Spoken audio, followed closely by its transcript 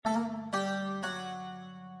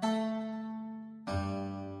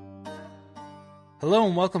Hello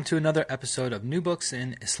and welcome to another episode of New Books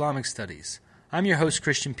in Islamic Studies. I'm your host,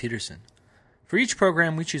 Christian Peterson. For each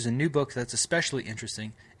program, we choose a new book that's especially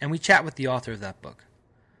interesting, and we chat with the author of that book.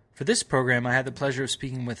 For this program, I had the pleasure of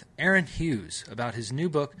speaking with Aaron Hughes about his new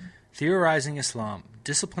book, Theorizing Islam,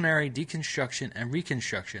 Disciplinary Deconstruction and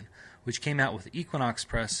Reconstruction, which came out with Equinox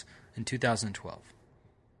Press in 2012.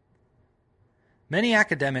 Many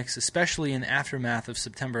academics, especially in the aftermath of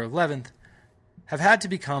September 11th, have had to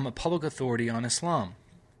become a public authority on Islam.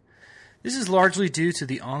 This is largely due to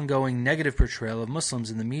the ongoing negative portrayal of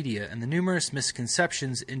Muslims in the media and the numerous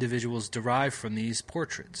misconceptions individuals derive from these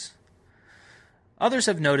portraits. Others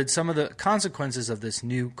have noted some of the consequences of this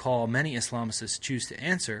new call many Islamicists choose to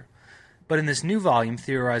answer, but in this new volume,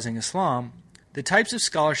 Theorizing Islam, the types of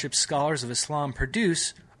scholarship scholars of Islam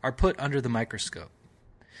produce are put under the microscope.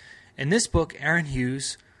 In this book, Aaron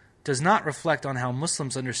Hughes does not reflect on how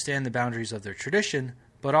Muslims understand the boundaries of their tradition,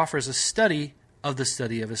 but offers a study of the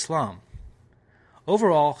study of Islam.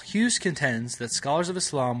 Overall, Hughes contends that scholars of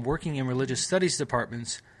Islam working in religious studies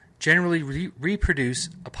departments generally reproduce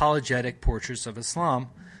apologetic portraits of Islam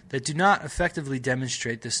that do not effectively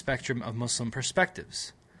demonstrate the spectrum of Muslim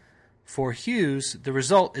perspectives. For Hughes, the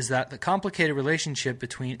result is that the complicated relationship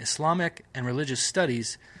between Islamic and religious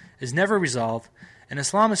studies is never resolved, and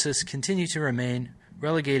Islamicists continue to remain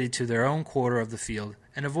relegated to their own quarter of the field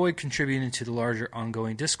and avoid contributing to the larger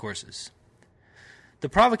ongoing discourses. The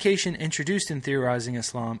provocation introduced in Theorizing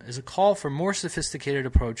Islam is a call for a more sophisticated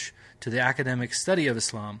approach to the academic study of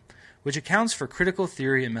Islam, which accounts for critical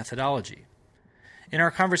theory and methodology. In our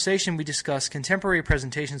conversation, we discuss contemporary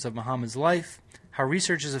presentations of Muhammad's life, how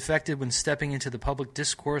research is affected when stepping into the public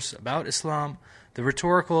discourse about Islam, the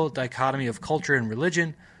rhetorical dichotomy of culture and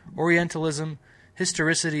religion, Orientalism,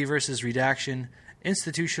 historicity versus redaction,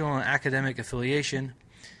 institutional and academic affiliation,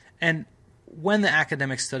 and when the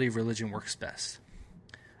academic study of religion works best.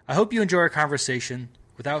 I hope you enjoy our conversation.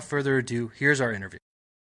 Without further ado, here's our interview.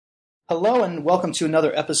 Hello and welcome to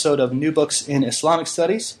another episode of New Books in Islamic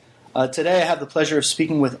Studies. Today I have the pleasure of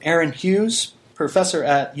speaking with Aaron Hughes, professor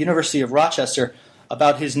at University of Rochester,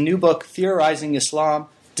 about his new book, Theorizing Islam,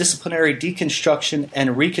 Disciplinary Deconstruction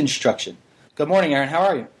and Reconstruction. Good morning, Aaron. How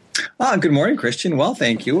are you? Good morning, Christian. Well,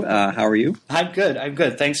 thank you. How are you? I'm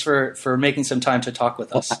good. Thanks for making some time to talk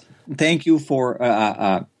with us. Thank you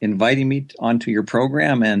for inviting me onto your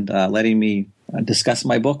program and letting me discuss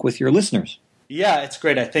my book with your listeners. Yeah, it's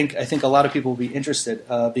great. I think a lot of people will be interested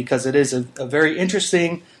because it is a very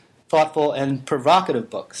interesting, thoughtful, and provocative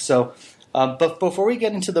book. So, but before we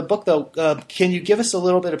get into the book, though, can you give us a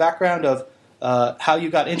little bit of background of how you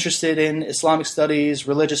got interested in Islamic studies,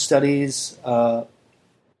 religious studies?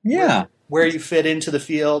 Where you fit into the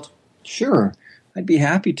field? Sure. I'd be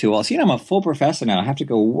happy to. Well, I'm a full professor now. I have to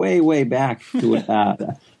go way back to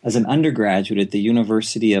as an undergraduate at the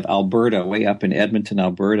University of Alberta, way up in Edmonton,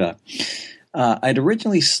 Alberta. I'd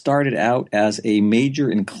originally started out as a major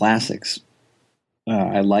in classics.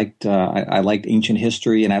 I liked ancient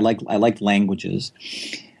history, and I liked languages.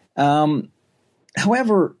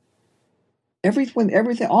 However,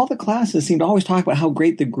 all the classes seemed to always talk about how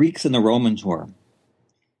great the Greeks and the Romans were.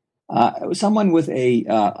 Someone with a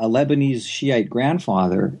Lebanese Shiite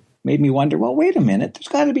grandfather made me wonder, well, wait a minute, there's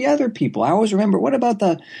got to be other people. I always remember, what about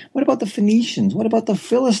the Phoenicians? What about the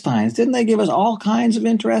Philistines? Didn't they give us all kinds of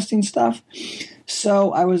interesting stuff?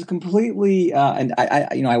 So I was completely, and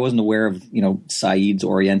I wasn't aware of, Said's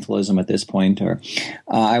Orientalism at this point, or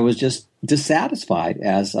I was just dissatisfied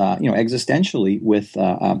as, existentially with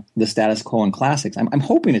the status quo in classics. I'm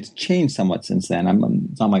hoping it's changed somewhat since then.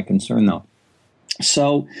 It's not my concern, though.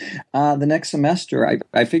 So the next semester,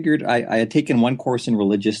 I figured I had taken one course in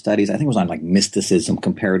religious studies. I think it was on mysticism,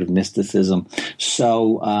 comparative mysticism.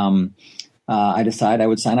 So I decided I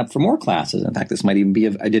would sign up for more classes. In fact, this might even be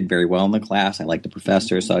I did very well in the class. I liked the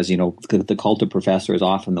professor. So as you know, the cult of professor is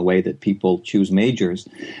often the way that people choose majors.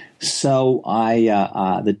 So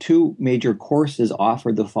the two major courses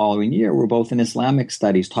offered the following year were both in Islamic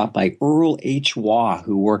studies, taught by Earl H. Waugh,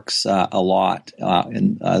 who works a lot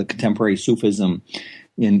in contemporary Sufism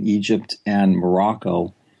in Egypt and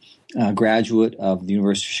Morocco, graduate of the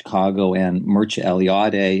University of Chicago, and Mircea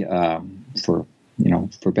Eliade for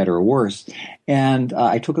better or worse. And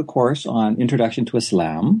I took a course on Introduction to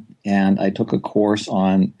Islam, and I took a course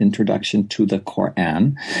on Introduction to the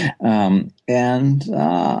Quran.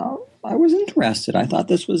 I was interested. I thought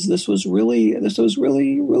this was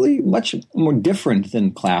really much more different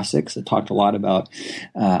than classics. It talked a lot about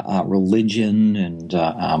religion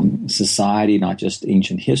and society, not just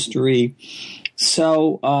ancient history.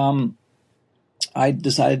 So I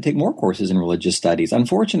decided to take more courses in religious studies.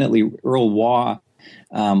 Unfortunately, Earl Waugh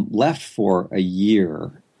left for a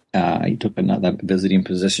year. I took another visiting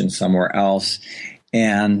position somewhere else.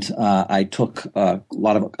 And I took a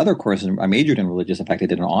lot of other courses. I majored in religious. In fact, I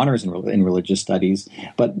did an honors in religious studies,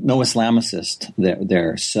 but no Islamicist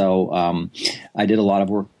there. So I did a lot of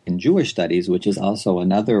work in Jewish studies, which is also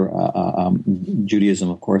another Judaism,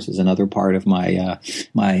 of course, is another part of my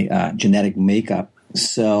genetic makeup.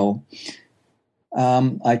 So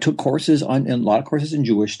I took courses a lot of courses in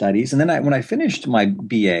Jewish studies. And then when I finished my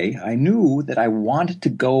BA, I knew that I wanted to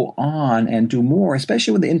go on and do more,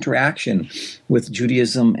 especially with the interaction with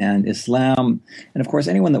Judaism and Islam. And of course,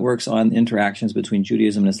 anyone that works on interactions between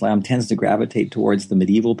Judaism and Islam tends to gravitate towards the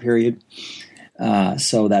medieval period.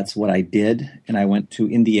 So that's what I did. And I went to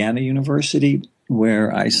Indiana University,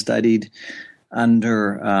 where I studied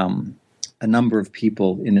under a number of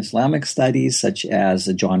people in Islamic studies, such as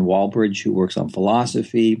John Walbridge, who works on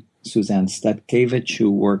philosophy, Suzanne Stetkevich, who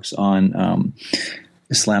works on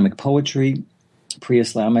Islamic poetry,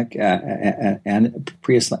 pre-Islamic and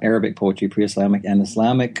Arabic poetry, pre-Islamic and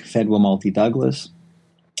Islamic, Fedwa Malti-Douglas,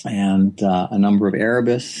 and a number of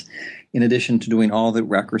Arabists, in addition to doing all the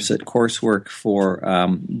requisite coursework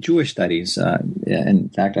for Jewish studies. In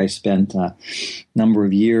fact, I spent a number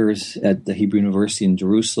of years at the Hebrew University in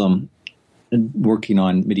Jerusalem working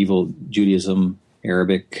on medieval Judaism,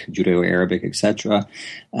 Arabic, Judeo-Arabic, etc.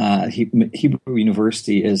 Hebrew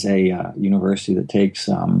University is a university that takes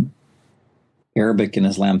Arabic and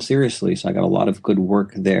Islam seriously, so I got a lot of good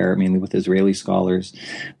work there, mainly with Israeli scholars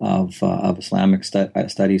of Islamic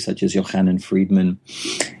studies, such as Yochanan Friedman.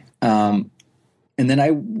 And then I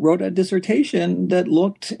wrote a dissertation that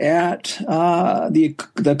looked at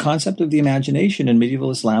the concept of the imagination in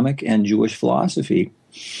medieval Islamic and Jewish philosophy.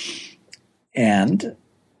 And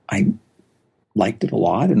I liked it a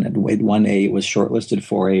lot, and it was shortlisted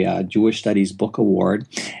for a Jewish Studies Book Award.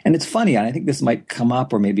 And it's funny, and I think this might come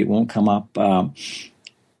up, or maybe it won't come up.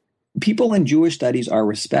 People in Jewish studies are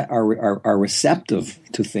receptive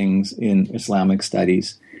to things in Islamic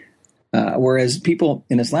studies, whereas people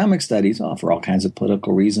in Islamic studies, for all kinds of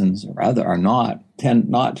political reasons or other, tend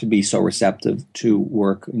not to be so receptive to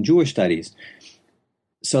work in Jewish studies.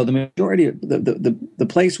 So the majority of the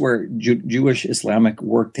place where Jewish Islamic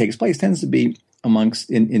work takes place tends to be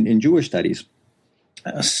amongst in Jewish studies.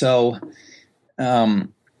 So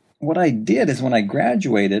what I did is when I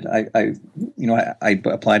graduated, I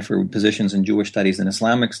applied for positions in Jewish studies and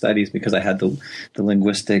Islamic studies because I had the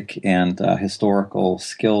linguistic and historical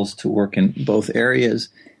skills to work in both areas.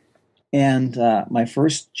 And my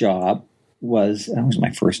first job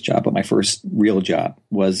but my first real job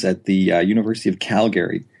was at the University of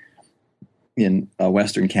Calgary in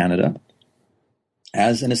Western Canada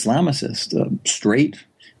as an Islamicist, a straight,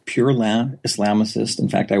 pure land Islamicist. In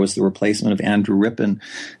fact, I was the replacement of Andrew Rippon,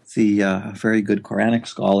 the very good Quranic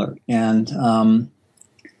scholar. And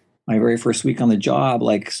my very first week on the job,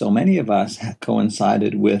 like so many of us,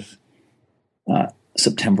 coincided with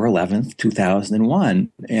September 11th,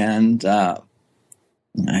 2001. And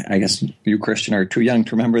I guess you, Christian, are too young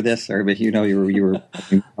to remember this, or but you were.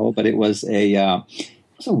 But it was a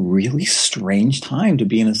really strange time to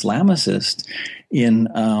be an Islamicist in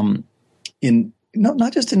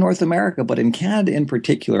not just in North America, but in Canada in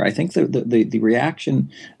particular. I think the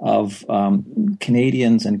reaction of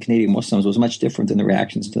Canadians and Canadian Muslims was much different than the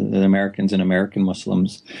reactions to the Americans and American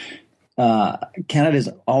Muslims. Canada is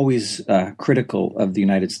always critical of the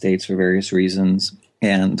United States for various reasons,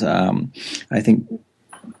 and I think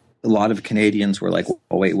a lot of Canadians were like,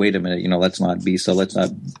 "Oh, wait a minute, let's not do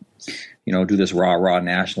this raw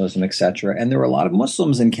nationalism, etc." And there were a lot of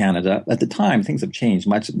Muslims in Canada at the time. Things have changed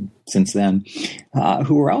much since then,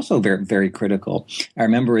 who were also very, very critical. I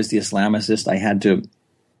remember as the Islamicist, I had to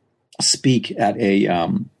speak at a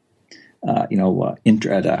not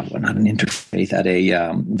an interfaith, at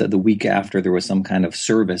the week after there was some kind of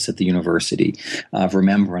service at the university of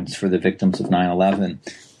remembrance for the victims of 9/11.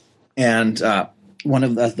 And one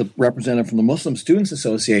of the representative from the Muslim Students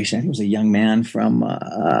Association, he was a young man from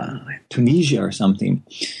Tunisia or something,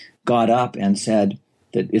 got up and said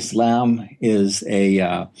that Islam is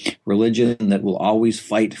a religion that will always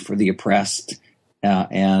fight for the oppressed,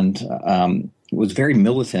 and was very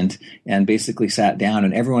militant, and basically sat down,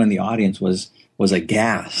 and everyone in the audience was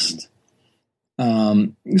aghast.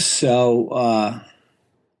 And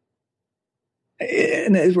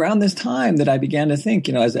it was around this time that I began to think,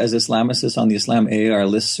 as Islamicists on the Islam AAR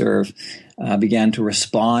listserv began to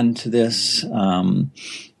respond to this,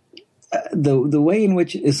 the way in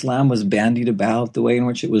which Islam was bandied about, the way in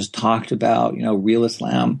which it was talked about, real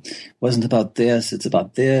Islam wasn't about this, it's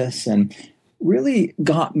about this, and really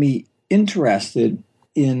got me interested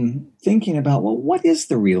in thinking about, well, what is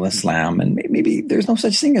the real Islam? And maybe there's no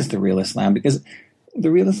such thing as the real Islam, because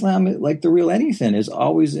the real Islam, like the real anything, is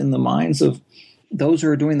always in the minds of those who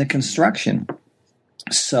are doing the construction.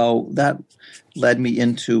 So that led me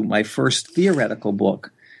into my first theoretical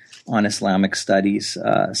book on Islamic studies,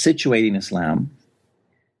 Situating Islam,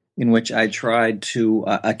 in which I tried to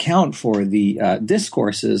account for the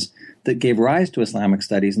discourses that gave rise to Islamic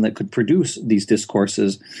studies and that could produce these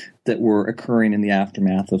discourses that were occurring in the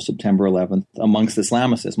aftermath of September 11th amongst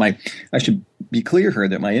Islamicists. I should be clear here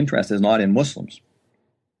that my interest is not in Muslims.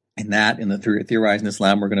 And that, in the Theorizing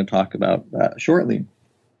Islam, we're going to talk about shortly.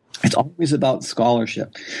 It's always about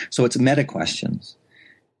scholarship. So it's meta questions.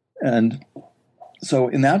 And so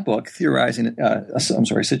in that book,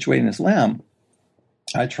 Situating Islam,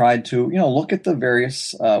 I tried to, look at the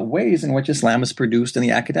various ways in which Islam is produced in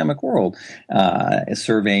the academic world,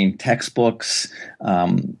 surveying textbooks,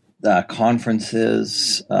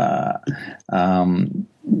 conferences,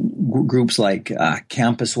 groups like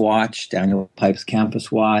Campus Watch, Daniel Pipe's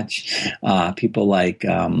Campus Watch, people like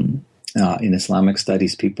in Islamic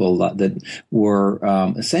studies, people that were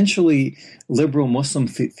essentially liberal Muslim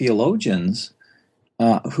theologians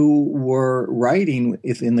who were writing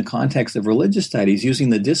in the context of religious studies, using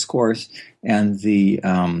the discourse and the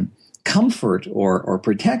comfort or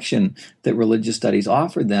protection that religious studies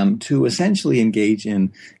offered them to essentially engage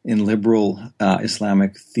in liberal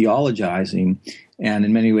Islamic theologizing. And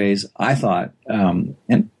in many ways, I thought, and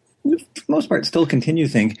for the most part still continue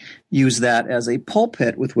to think, use that as a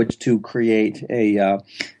pulpit with which to create a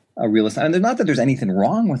real Islam. And not that there's anything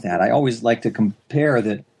wrong with that. I always like to compare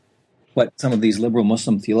that what some of these liberal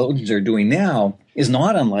Muslim theologians are doing now is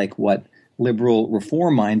not unlike what liberal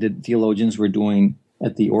reform-minded theologians were doing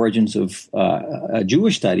at the origins of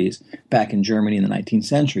Jewish studies back in Germany in the 19th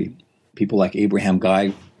century. People like Abraham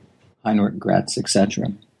Guy, Heinrich Gretz,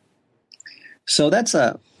 etc. So that's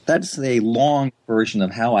a long version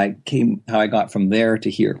of how I got from there to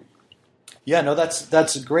here. Yeah, no,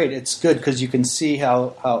 that's great. It's good because you can see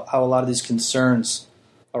how a lot of these concerns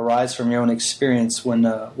arise from your own experience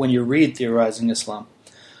when you read Theorizing Islam.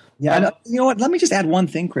 Yeah, and, you know what? Let me just add one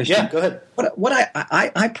thing, Christian. Yeah, go ahead. What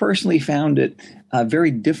I personally found it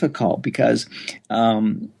very difficult because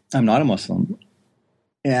I'm not a Muslim,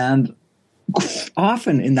 and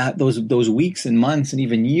often in those weeks and months and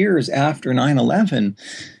even years after 9/11,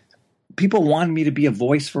 people wanted me to be a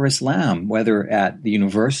voice for Islam, whether at the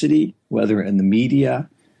university, whether in the media,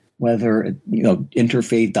 whether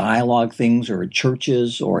interfaith dialogue things or at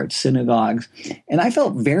churches or at synagogues. And I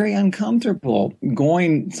felt very uncomfortable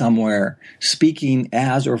going somewhere speaking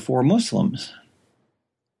as or for Muslims.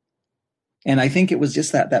 And I think it was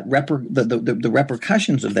just the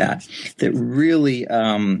repercussions of that really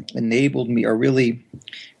enabled me, or really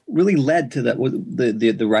led to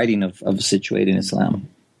the writing of Situating Islam.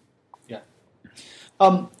 Yeah.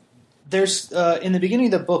 There's in the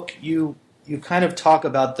beginning of the book, you kind of talk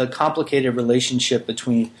about the complicated relationship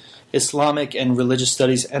between Islamic and religious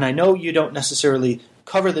studies, and I know you don't necessarily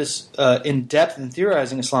cover this in depth in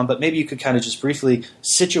Theorizing Islam, but maybe you could kind of just briefly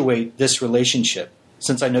situate this relationship,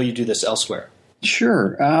 since I know you do this elsewhere.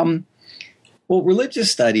 Sure. Well,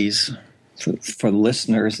 religious studies, for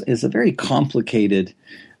listeners, is a very complicated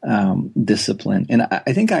discipline, and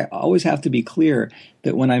I think I always have to be clear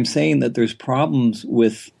that when I'm saying that there's problems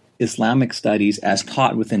with Islamic studies as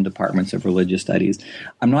taught within departments of religious studies,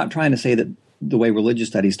 I'm not trying to say that the way religious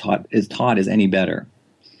studies is taught is any better.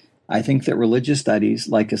 I think that religious studies,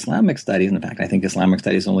 like Islamic studies, and in fact, I think Islamic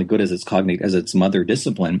studies is only good as its mother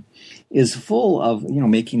discipline, is full of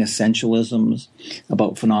making essentialisms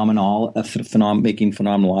about making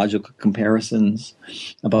phenomenological comparisons,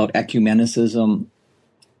 about ecumenicism,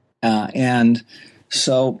 and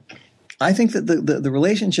so I think that the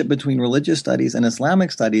relationship between religious studies and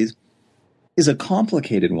Islamic studies is a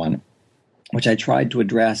complicated one, which I tried to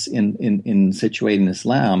address in Situating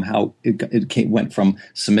Islam, how it went from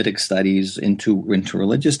Semitic studies into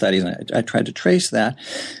religious studies, and I tried to trace that.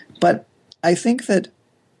 But I think that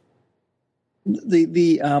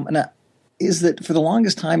is that for the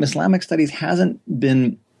longest time, Islamic studies hasn't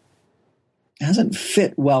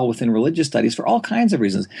fit well within religious studies for all kinds of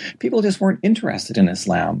reasons. People just weren't interested in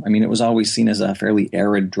Islam. I mean, it was always seen as a fairly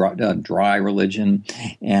arid, dry religion,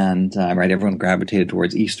 and everyone gravitated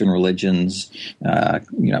towards Eastern religions,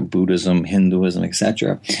 Buddhism, Hinduism,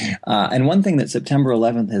 etc. And one thing that September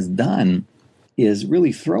 11th has done is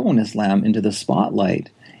really thrown Islam into the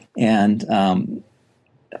spotlight. And in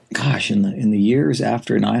the years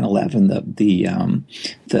after 9/11,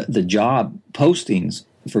 the job postings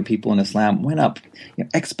for people in Islam went up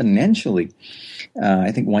exponentially.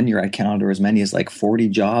 I think one year I counted there were as many as like 40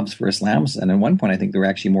 jobs for Islamists, and at one point I think there were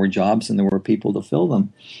actually more jobs than there were people to fill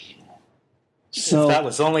them. So, if that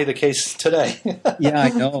was only the case today. Yeah, I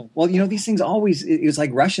know. Well, these things always, it was like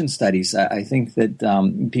Russian studies. I think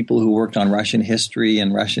that people who worked on Russian history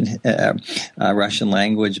and Russian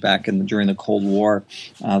language back during the Cold War,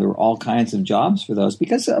 there were all kinds of jobs for those.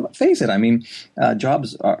 Because face it, I mean,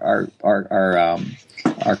 jobs are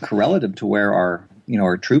correlative to where our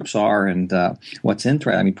troops are and what's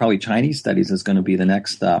interesting. I mean, probably Chinese studies is going to be the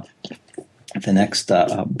next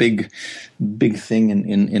big thing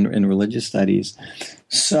in religious studies.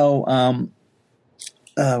 So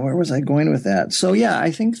where was I going with that? So yeah,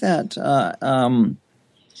 I think that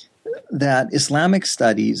that Islamic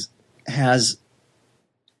studies has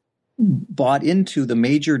bought into the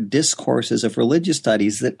major discourses of religious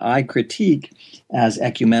studies that I critique as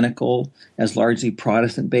ecumenical, as largely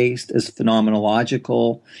Protestant-based, as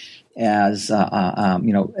phenomenological, as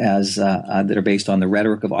that are based on the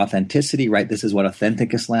rhetoric of authenticity, right? This is what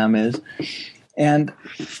authentic Islam is. And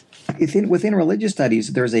within religious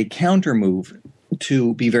studies, there's a counter move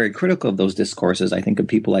to be very critical of those discourses. I think of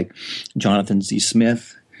people like Jonathan Z.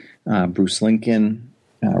 Smith, Bruce Lincoln,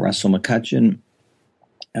 Russell McCutcheon,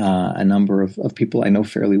 a number of people I know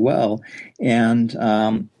fairly well. And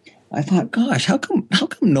I thought, gosh, how come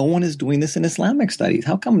no one is doing this in Islamic studies?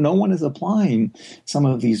 How come no one is applying some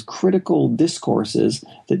of these critical discourses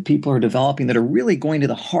that people are developing that are really going to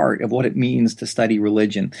the heart of what it means to study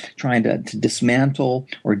religion, trying to dismantle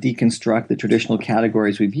or deconstruct the traditional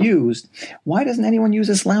categories we've used? Why doesn't anyone use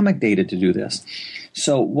Islamic data to do this?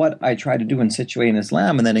 So what I try to do in Situating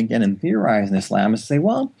Islam and then again in Theorizing Islam is say,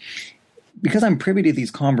 well, because I'm privy to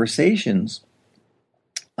these conversations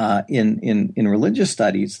in religious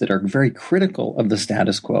studies that are very critical of the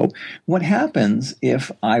status quo, what happens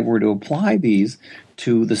if I were to apply these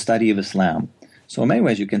to the study of Islam? So in many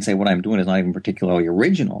ways, you can say what I'm doing is not even particularly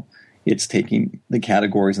original. It's taking the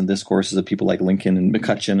categories and discourses of people like Lincoln and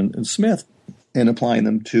McCutcheon and Smith and applying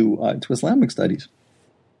them to Islamic studies.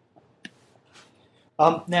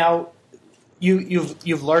 Now,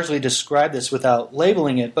 you've largely described this without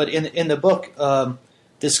labeling it, but in the book,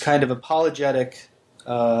 this kind of apologetic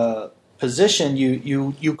position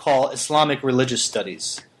you call Islamic religious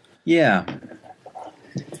studies. Yeah,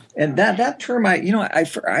 and that term I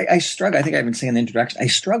struggle. I think I've been saying in the introduction. I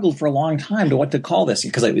struggled for a long time to what to call this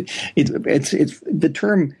because it's the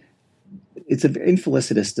term. It's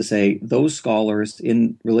infelicitous to say those scholars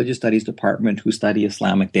in religious studies department who study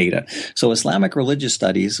Islamic data. So Islamic religious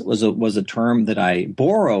studies was a term that I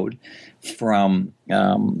borrowed from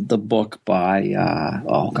the book by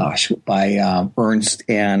Ernst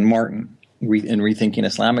and Martin in Rethinking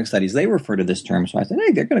Islamic Studies. They refer to this term, so I said,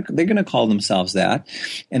 hey, they're gonna call themselves that.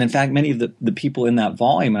 And in fact, many of the people in that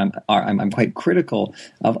volume, and I'm quite critical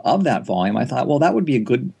of that volume. I thought, well, that would be a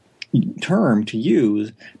good term to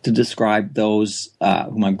use to describe those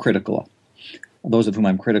whom I'm critical of, those of whom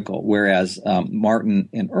I'm critical. Whereas Martin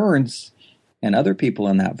and Ernst and other people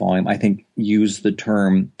in that volume, I think, use the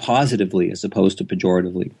term positively as opposed to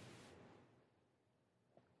pejoratively.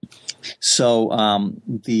 So that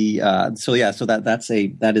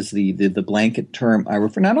is the blanket term I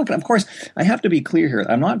refer. Now, of course, I have to be clear here.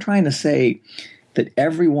 I'm not trying to say that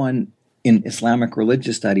everyone in Islamic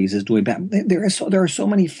religious studies is doing bad. There are so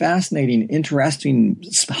many fascinating, interesting,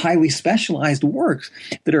 highly specialized works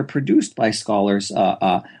that are produced by scholars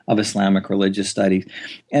of Islamic religious studies,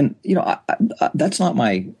 and that's not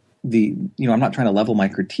I'm not trying to level my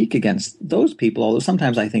critique against those people, although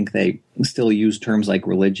sometimes I think they still use terms like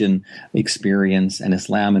religion, experience, and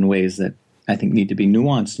Islam in ways that I think need to be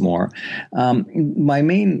nuanced more. My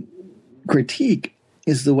main critique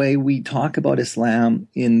is the way we talk about Islam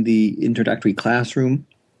in the introductory classroom,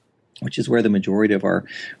 which is where the majority of our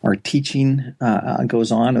teaching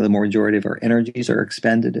goes on, or the majority of our energies are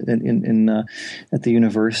expended at the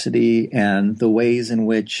university, and the ways in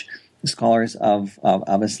which scholars of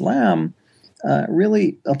Islam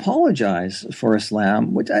really apologize for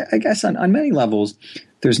Islam, which I guess on many levels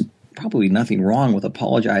there's probably nothing wrong with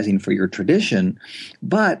apologizing for your tradition,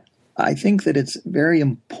 but I think that it's very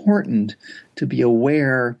important to be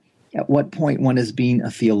aware at what point one is being a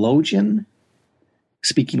theologian,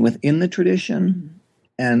 speaking within the tradition,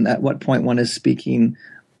 and at what point one is speaking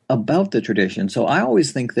about the tradition. So I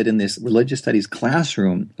always think that in this religious studies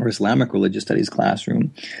classroom, or Islamic religious studies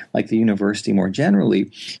classroom, like the university more generally,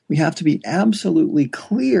 we have to be absolutely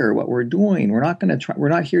clear what we're doing. We're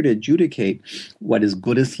not here to adjudicate what is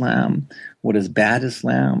good Islam, what is bad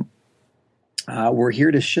Islam. we're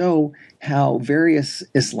here to show how various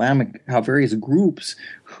groups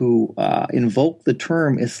who invoke the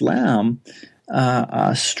term Islam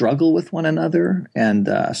struggle with one another and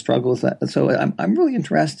struggle with that. So I'm really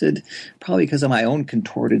interested, probably because of my own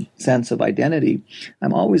contorted sense of identity.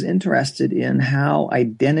 I'm always interested in how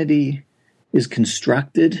identity is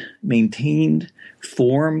constructed, maintained,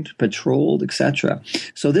 formed, patrolled, etc.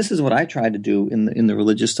 So this is what I try to do in the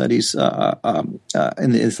religious studies, in the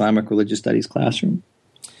Islamic religious studies classroom.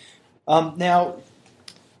 Now,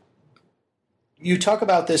 you talk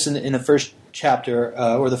about this in the first chapter,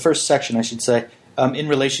 or the first section, I should say, in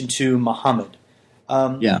relation to Muhammad.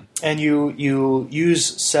 And you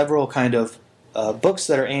use several kind of books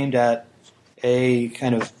that are aimed at a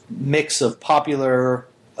kind of mix of popular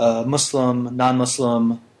Muslim,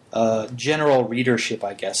 non-Muslim, general readership,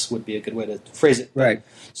 I guess, would be a good way to phrase it. Right.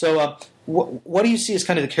 So what do you see as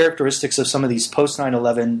kind of the characteristics of some of these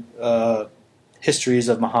post-9/11 histories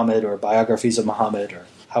of Muhammad or biographies of Muhammad, or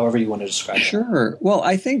however you want to describe it? Sure. Well,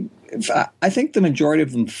 I think the majority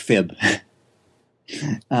of them fib.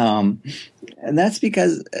 And that's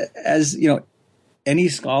because, as you know, any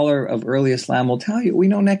scholar of early Islam will tell you, we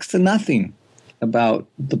know next to nothing about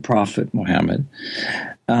the Prophet Muhammad.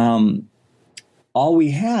 All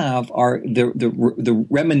we have are the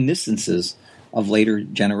reminiscences of later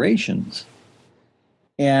generations.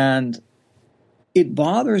 And it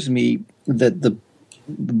bothers me that the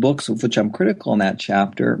books of which I'm critical in that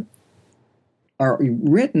chapter are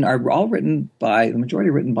all written by, the majority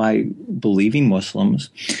written by believing Muslims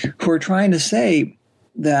who are trying to say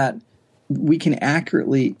that we can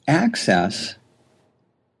accurately access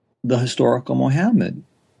the historical Muhammad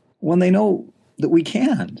when they know that we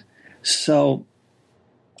can't. So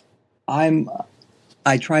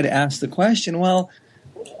I try to ask the question, well,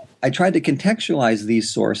 I tried to contextualize these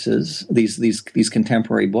sources, these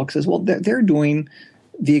contemporary books, as well. They're doing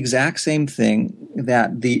the exact same thing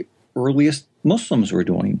that the earliest Muslims were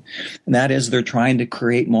doing, and that is they're trying to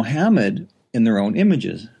create Muhammad in their own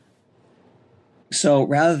images. So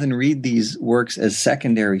rather than read these works as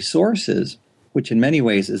secondary sources, which in many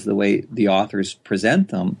ways is the way the authors present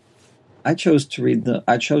them, I chose to read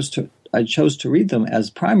them as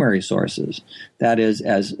primary sources. That is,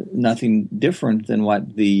 as nothing different than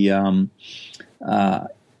what the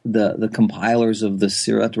compilers of the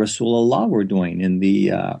Sirat Rasulullah were doing in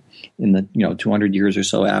the 200 years or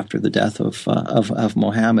so after the death of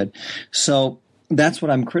Muhammad. So that's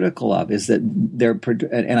what I'm critical of, is that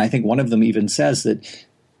and I think one of them even says that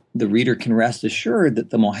the reader can rest assured that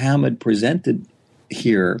the Muhammad presented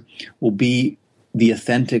here will be the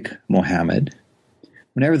authentic Muhammad.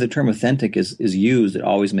 Whenever the term authentic is used, it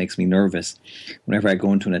always makes me nervous. Whenever I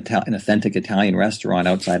go into an authentic Italian restaurant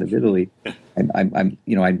outside of Italy, I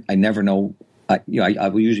never know. I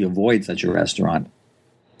will usually avoid such a restaurant.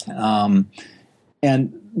 And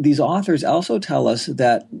these authors also tell us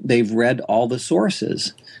that they've read all the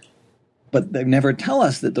sources, but they never tell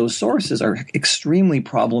us that those sources are extremely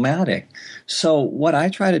problematic. So what I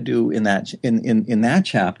try to do in that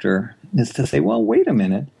chapter is to say, well, wait a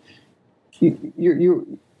minute. You're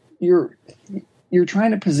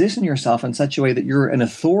trying to position yourself in such a way that you're an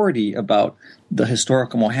authority about the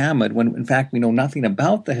historical Muhammad, when in fact we know nothing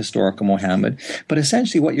about the historical Muhammad. But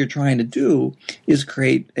essentially what you're trying to do is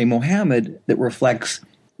create a Muhammad that reflects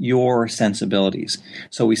your sensibilities.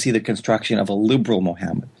 So we see the construction of a liberal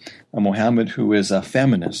Muhammad, a Muhammad who is a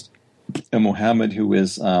feminist, a Muhammad who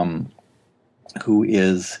is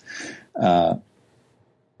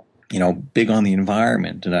big on the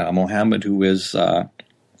environment, and a Muhammad who is, I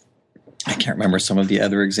can't remember some of the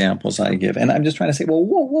other examples I give. And I'm just trying to say, well,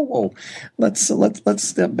 whoa. Let's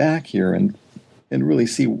step back here and really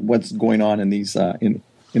see what's going on in these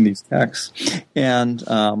texts. And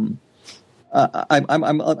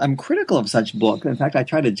I'm critical of such books. In fact, I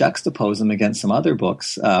try to juxtapose them against some other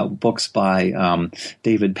books by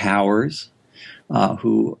David Powers,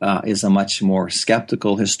 who is a much more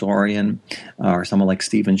skeptical historian, or someone like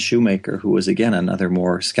Stephen Shoemaker, who is, again, another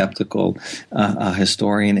more skeptical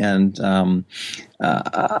historian. And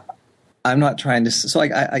I'm not trying to – so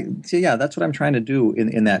that's what I'm trying to do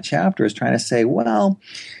in that chapter, is trying to say, well,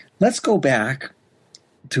 let's go back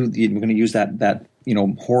to – we're going to use that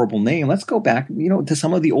horrible name. Let's go back, to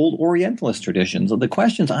some of the old Orientalist traditions. The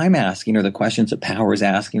questions I'm asking, or the questions that Power is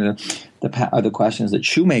asking, or the questions that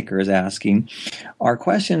Shoemaker is asking, are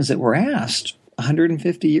questions that were asked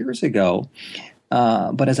 150 years ago.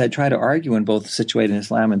 But as I try to argue in both Situating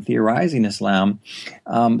Islam and Theorizing Islam,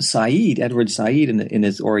 Edward Said, in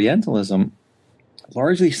his Orientalism,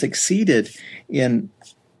 largely succeeded in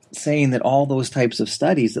saying that all those types of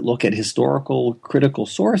studies that look at historical critical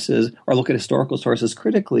sources or look at historical sources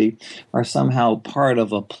critically are somehow part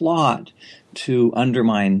of a plot to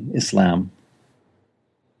undermine Islam.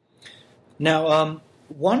 Now,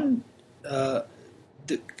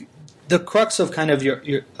 the crux of kind of your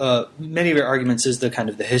many of your arguments is the kind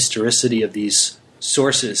of the historicity of these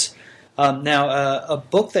sources. A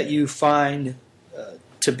book that you find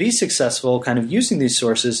to be successful, kind of using these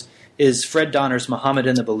sources, is Fred Donner's Muhammad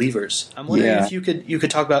and the Believers. I'm wondering if you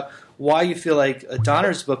could talk about why you feel like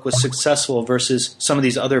Donner's book was successful versus some of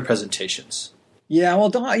these other presentations. Yeah, well,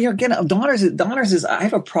 Donner's is. I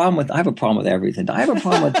have a problem with everything. I have a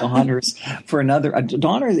problem with Donner's for another.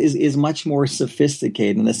 Donner's is much more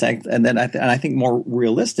sophisticated in the sense, and I think more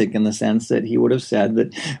realistic in the sense that he would have said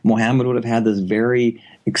that Muhammad would have had this very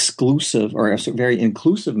exclusive or a very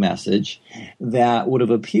inclusive message that would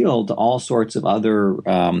have appealed to all sorts of other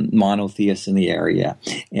monotheists in the area,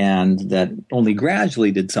 and that only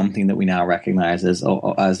gradually did something that we now recognize as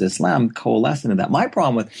Islam coalesce into that. My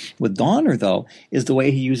problem with Donner, though, is the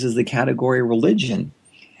way he uses the category religion.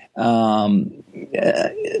 The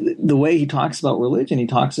way he talks about religion, he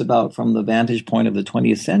talks about from the vantage point of the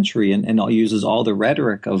 20th century and uses all the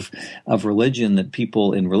rhetoric of religion that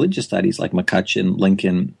people in religious studies like McCutcheon,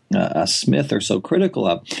 Lincoln, Smith are so critical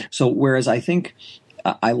of. So whereas I think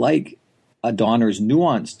I like Donner's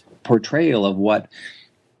nuanced portrayal of what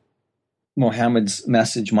Muhammad's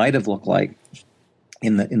message might have looked like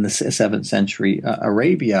in the 7th century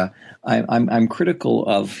Arabia, I'm critical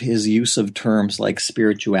of his use of terms like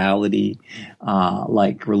spirituality,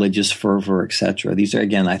 like religious fervor, etc. These are,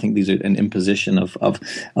 again, I think these are an imposition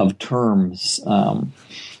of terms.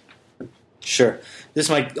 Sure. This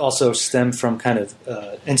might also stem from kind of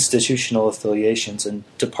institutional affiliations and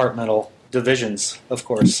departmental divisions, of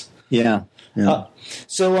course. Yeah.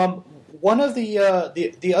 So one of the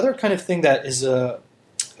other kind of thing that is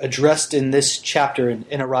addressed in this chapter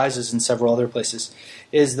and arises in several other places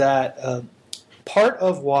is that part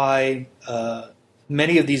of why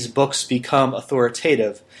many of these books become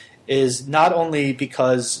authoritative is not only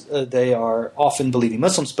because they are often believing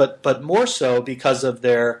Muslims, but more so because of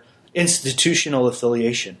their institutional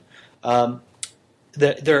affiliation.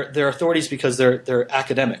 They're authorities because they're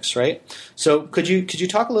academics, right? So could you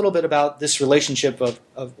talk a little bit about this relationship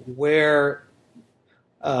of where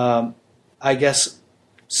I guess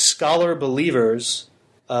scholar believers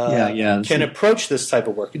can approach this type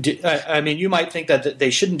of work? I mean, you might think that they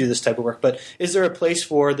shouldn't do this type of work, but is there a place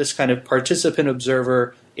for this kind of participant,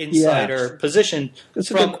 observer, insider position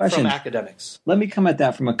from academics? Let me come at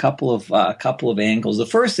that from a couple of angles. The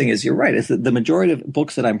first thing is, you're right. Is that the majority of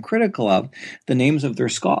books that I'm critical of, the names of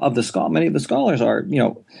many of the scholars are,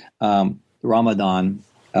 Ramadan,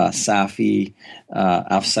 Safi,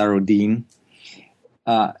 Afsaruddin.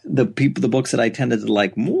 The books that I tended to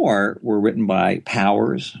like more were written by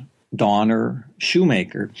Powers, Donner,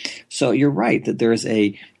 Shoemaker. So you're right that there's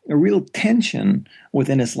a real tension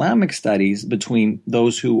within Islamic studies between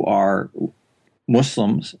those who are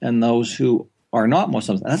Muslims and those who are not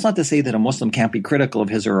Muslims. And that's not to say that a Muslim can't be critical of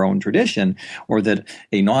his or her own tradition, or that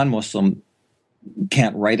a non-Muslim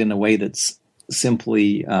can't write in a way that's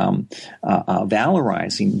simply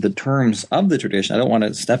valorizing the terms of the tradition. I don't want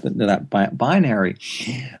to step into that binary.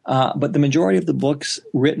 But the majority of the books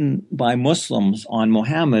written by Muslims on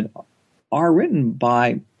Muhammad are written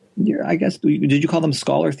by, I guess, did you call them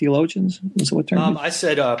scholar theologians? Is that what term? I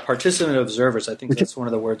said participant observers. I think that's one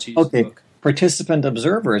of the words you used in the book. Participant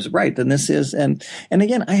observers, right. And this is, and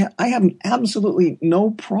again, I have absolutely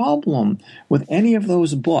no problem with any of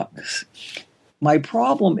those books. My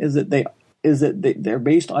problem is that they're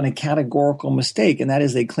based on a categorical mistake, and that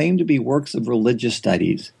is they claim to be works of religious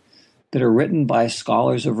studies that are written by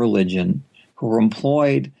scholars of religion who are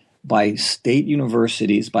employed by state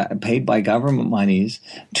universities, paid by government monies,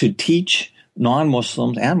 to teach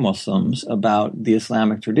non-Muslims and Muslims about the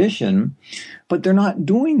Islamic tradition, but they're not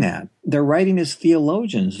doing that. They're writing as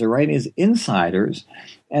theologians, they're writing as insiders,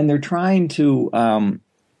 and they're trying to,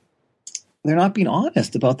 they're not being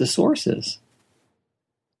honest about the sources.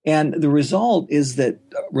 And the result is that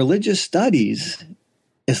religious studies,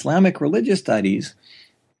 Islamic religious studies,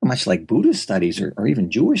 much like Buddhist studies or even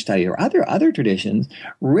Jewish studies or other traditions,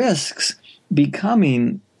 risks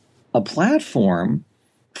becoming a platform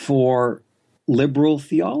for liberal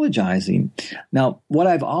theologizing. Now, what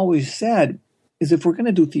I've always said is if we're going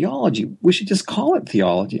to do theology, we should just call it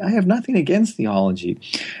theology. I have nothing against theology.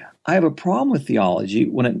 I have a problem with theology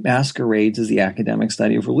when it masquerades as the academic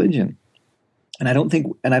study of religion. And I don't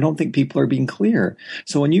think people are being clear.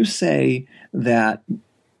 So when you say that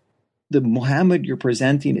the Muhammad you're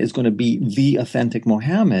presenting is going to be the authentic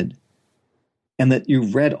Muhammad, and that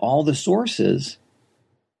you've read all the sources,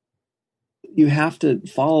 you have to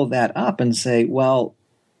follow that up and say, well,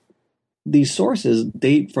 these sources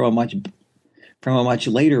date from a much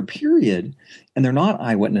later period, and they're not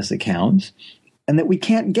eyewitness accounts, and that we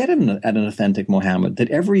can't get at an authentic Muhammad, that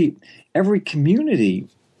every community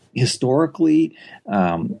historically,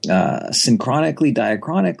 synchronically,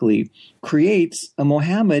 diachronically, creates a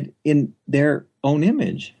Muhammad in their own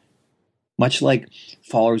image, much like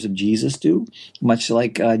followers of Jesus do, much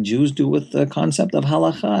like Jews do with the concept of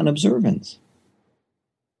halakha and observance.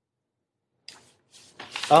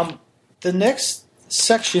 The next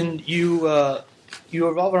section, you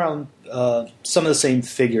revolve around some of the same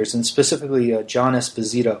figures, and specifically John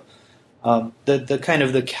Esposito. The kind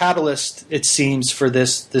of the catalyst, it seems, for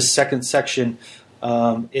this second section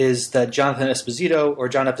is that John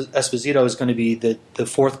Esposito is going to be the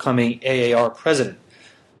forthcoming AAR president.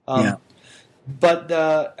 But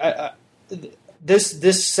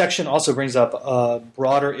this section also brings up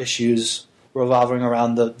broader issues revolving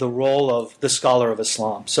around the role of the scholar of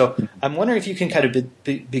Islam. So I'm wondering if you can kind of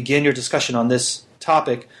begin your discussion on this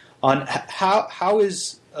topic on how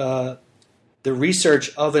is the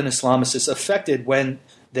research of an Islamist affected when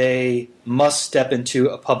they must step into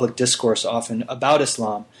a public discourse often about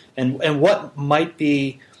Islam, and what might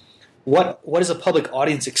be what is a public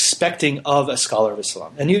audience expecting of a scholar of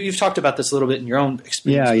Islam? And you've talked about this a little bit in your own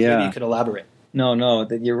experience. Maybe you could elaborate. No,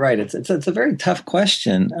 you're right. It's a very tough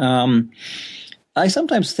question. I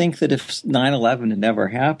sometimes think that if 9/11 had never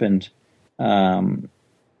happened,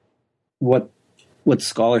 what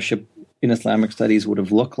scholarship in Islamic studies would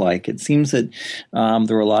have looked like. It seems that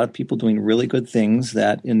there were a lot of people doing really good things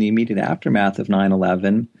that in the immediate aftermath of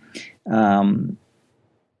 9/11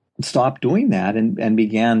 stopped doing that and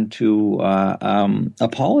began to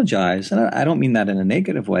apologize. And I don't mean that in a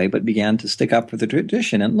negative way, but began to stick up for the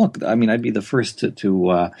tradition. And look, I mean, I'd be the first to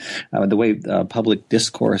the way public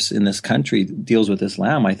discourse in this country deals with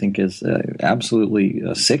Islam, I think is absolutely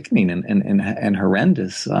sickening and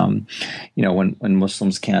horrendous. When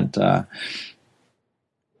Muslims can't,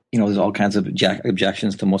 there's all kinds of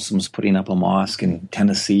objections to Muslims putting up a mosque in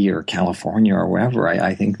Tennessee or California or wherever.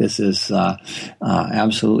 I think this is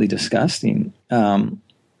absolutely disgusting.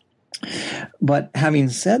 But having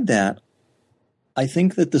said that, I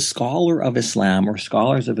think that the scholar of Islam or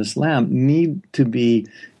scholars of Islam need to be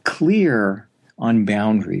clear on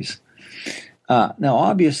boundaries. Now,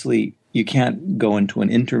 obviously, you can't go into an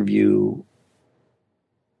interview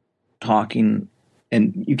talking,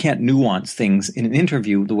 and you can't nuance things in an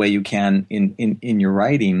interview the way you can in your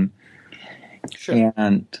writing. Sure.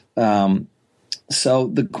 And so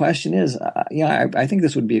the question is, I think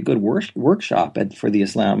this would be a good workshop for the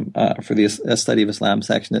Islam for the study of Islam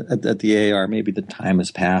section at the AAR. Maybe the time has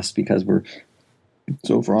passed because we're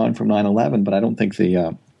so far on from 9/11, but I don't think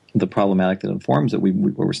the problematic that informs it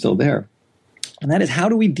we're still there. And that is, how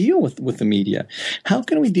do we deal with the media? How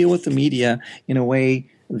can we deal with the media in a way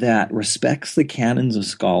that respects the canons of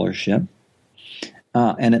scholarship,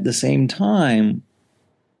 and at the same time,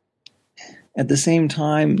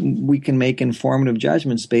 we can make informative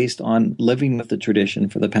judgments based on living with the tradition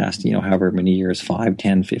for the past, however many years, 5,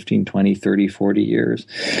 10, 15, 20, 30, 40 years.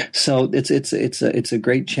 So it's a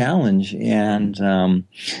great challenge, and I'm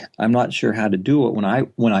not sure how to do it. When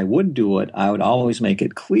I would do it, I would always make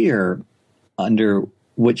it clear under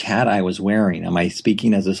which hat I was wearing. Am I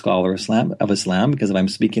speaking as a scholar of Islam? Because if I'm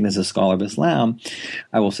speaking as a scholar of Islam,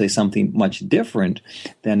 I will say something much different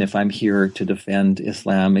than if I'm here to defend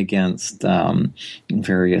Islam against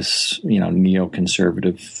various,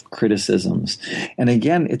 neoconservative criticisms. And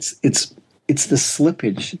again, it's the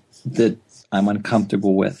slippage that I'm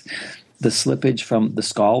uncomfortable with. The slippage from the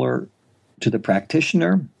scholar to the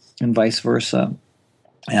practitioner and vice versa.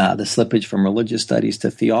 The slippage from religious studies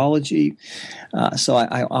to theology. So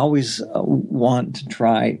I always want to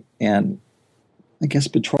try and, I guess,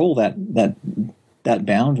 patrol that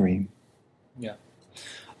boundary. Yeah.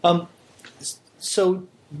 So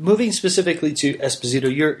moving specifically to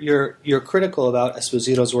Esposito, you're critical about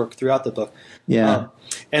Esposito's work throughout the book. Yeah.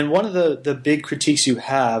 And one of the big critiques you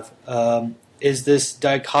have is this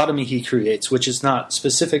dichotomy he creates, which is not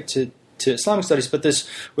specific to Islamic studies, but this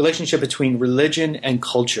relationship between religion and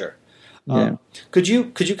culture. Could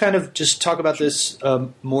you kind of just talk about this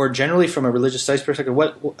more generally from a religious studies perspective?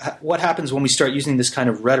 What happens when we start using this kind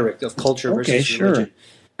of rhetoric of culture versus religion? Sure.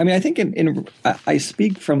 I mean, I think I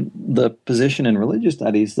speak from the position in religious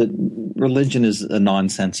studies that religion is a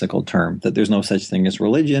nonsensical term, that there's no such thing as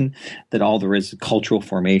religion, that all there is cultural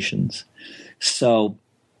formations. So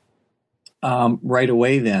Right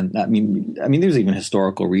away, then, I mean, there's even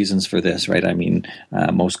historical reasons for this, right? I mean,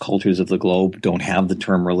 most cultures of the globe don't have the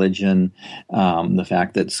term religion. The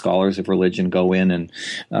fact that scholars of religion go in and,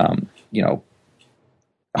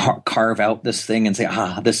 carve out this thing and say,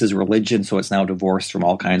 this is religion, so it's now divorced from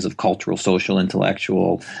all kinds of cultural, social,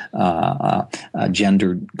 intellectual,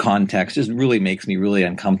 gendered context, just really makes me really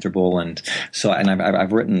uncomfortable. And so, and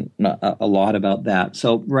I've written a lot about that.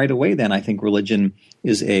 So right away, then, I think religion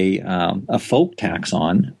is a folk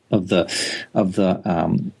taxon of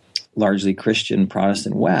the largely Christian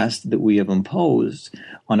Protestant West that we have imposed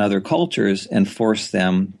on other cultures and forced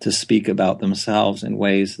them to speak about themselves in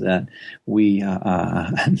ways that we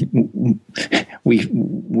in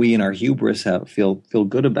our hubris feel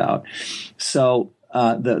good about. So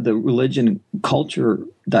the religion culture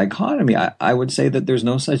dichotomy, I would say that there's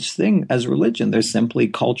no such thing as religion. There's simply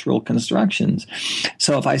cultural constructions.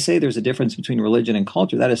 So if I say there's a difference between religion and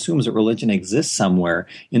culture, that assumes that religion exists somewhere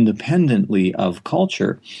independently of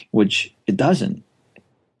culture, which it doesn't.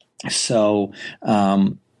 So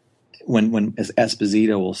when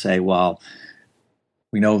Esposito will say, well,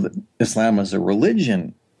 we know that Islam as a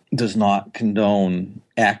religion does not condone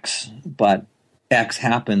X, but X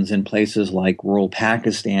happens in places like rural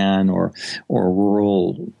Pakistan or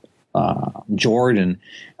rural Jordan.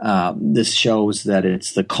 This shows that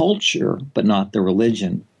it's the culture, but not the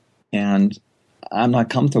religion. And I'm not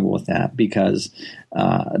comfortable with that because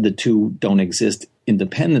the two don't exist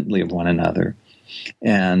independently of one another.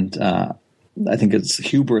 And I think it's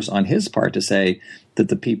hubris on his part to say that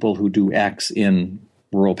the people who do X in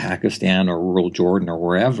rural Pakistan or rural Jordan or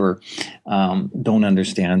wherever don't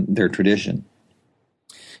understand their tradition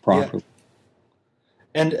properly.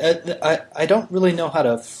 Yeah. And I don't really know how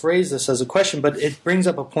to phrase this as a question, but it brings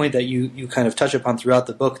up a point that you kind of touch upon throughout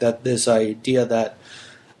the book, that this idea that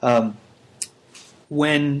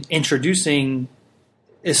when introducing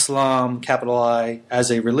Islam, capital I,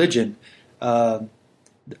 as a religion, the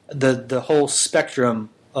whole spectrum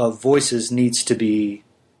of voices needs to be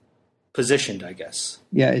positioned, I guess.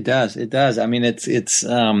 Yeah, it does. It does. I mean, it's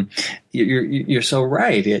you're so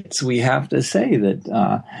right. We have to say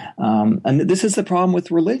that, and this is the problem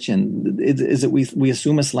with religion, is that we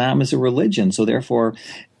assume Islam is a religion, so therefore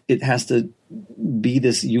it has to be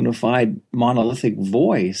this unified monolithic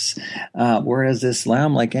voice, whereas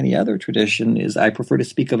Islam, like any other tradition, I prefer to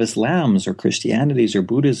speak of Islams or Christianities or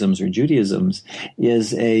Buddhisms or Judaisms,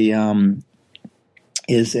 is a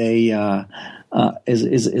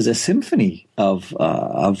symphony of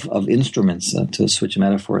instruments, to switch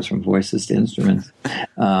metaphors from voices to instruments,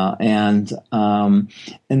 and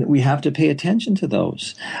we have to pay attention to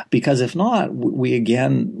those, because if not, we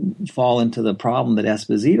again fall into the problem that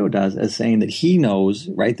Esposito does, as saying that he knows,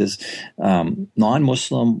 right, this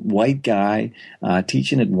non-Muslim white guy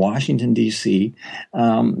teaching at Washington D.C.,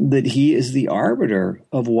 that he is the arbiter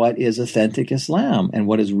of what is authentic Islam and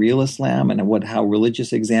what is real Islam and how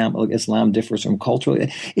religious Islam differs from cultural.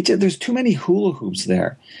 There's too many hula hoops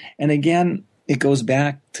there. And again, it goes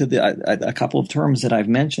back to a couple of terms that I've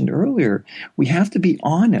mentioned earlier. We have to be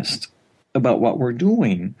honest about what we're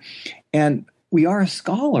doing. And we are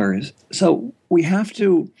scholars, so we have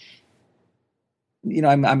to,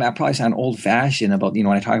 I probably sound old-fashioned about, when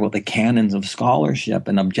I talk about the canons of scholarship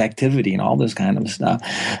and objectivity and all this kind of stuff.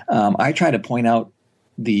 I try to point out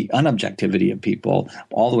the unobjectivity of people,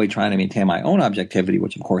 all the way trying to maintain my own objectivity,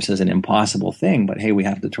 which of course is an impossible thing, but hey, we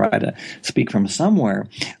have to try to speak from somewhere.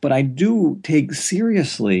 But I do take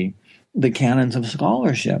seriously the canons of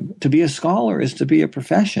scholarship. To be a scholar is to be a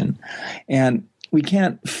profession, and we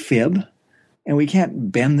can't fib, and we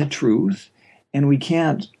can't bend the truth, and we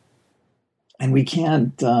can't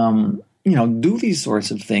do these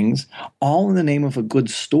sorts of things all in the name of a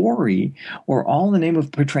good story, or all in the name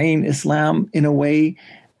of portraying Islam in a way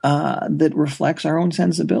that reflects our own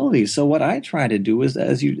sensibilities. So what I try to do is,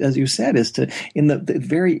 as you said, is to, in the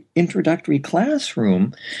very introductory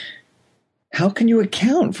classroom, how can you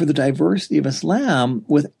account for the diversity of Islam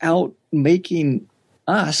without making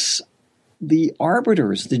us the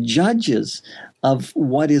arbiters, the judges of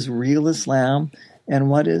what is real Islam and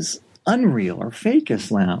what is unreal or fake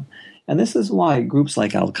Islam? And this is why groups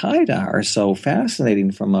like Al-Qaeda are so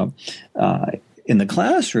fascinating in the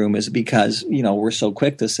classroom, is because, we're so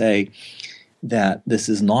quick to say that this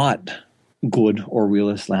is not good or real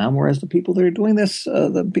Islam, whereas the people that are doing this,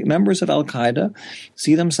 the members of Al-Qaeda,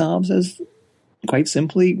 see themselves as quite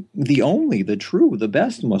simply the true, the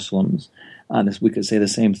best Muslims. We could say the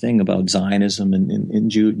same thing about Zionism in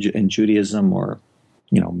Judaism, or,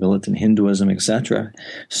 militant Hinduism, etc.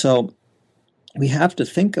 So we have to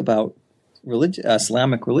think about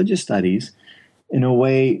Islamic religious studies in a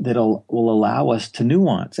way that will allow us to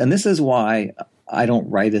nuance. And this is why I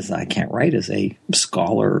can't write as a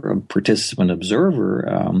scholar, a participant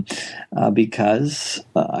observer, because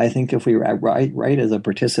I think if we write as a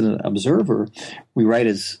participant observer, we write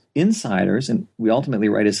as insiders, and we ultimately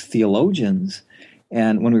write as theologians.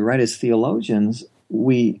 And when we write as theologians,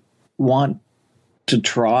 we want to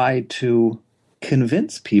try to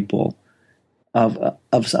convince people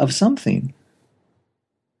of something.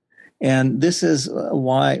 And this is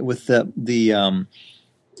why with the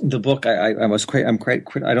book, I don't know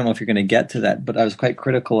if you're going to get to that, but I was quite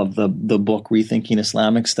critical of the book Rethinking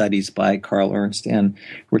Islamic Studies by Carl Ernst and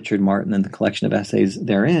Richard Martin and the collection of essays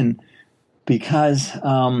therein, because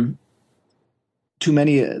too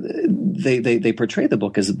many they portray the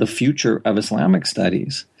book as the future of Islamic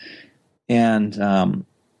studies, and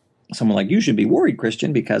someone like you should be worried,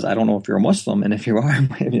 Christian, because I don't know if you're a Muslim, and if you are,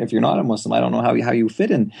 if you're not a Muslim, I don't know how you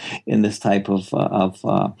fit in this type of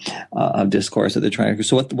discourse that they're trying to.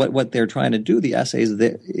 So what they're trying to do, the essays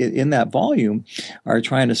in that volume, are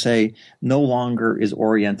trying to say no longer is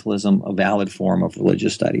Orientalism a valid form of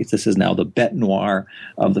religious studies. This is now the bête noire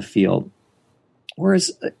of the field,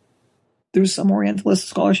 whereas there's some Orientalist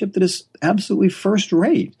scholarship that is absolutely first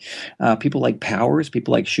rate. People like Powers,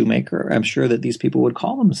 people like Shoemaker, I'm sure that these people would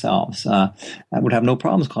call themselves, would have no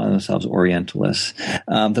problems calling themselves Orientalists.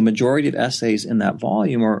 The majority of essays in that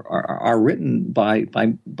volume are written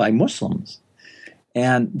by Muslims,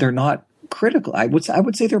 and they're not critical. I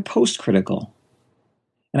would say they're post-critical.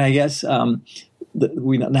 And I guess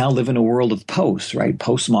we now live in a world of post, right?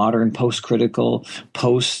 Postmodern, post-critical,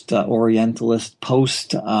 post-Orientalist, what's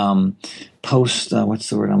the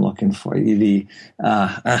word I'm looking for?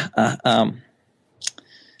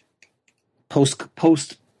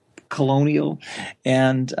 Post-colonial.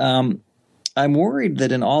 And I'm worried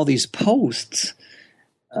that in all these posts,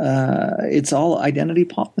 it's all identity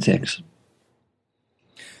politics.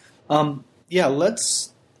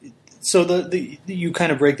 So you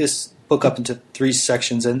kind of break this book up into 3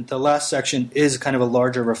 sections, and the last section is kind of a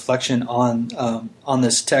larger reflection on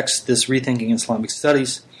this text, this Rethinking Islamic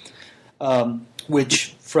Studies,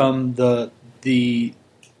 which from the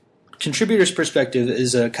contributor's perspective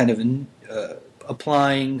is a kind of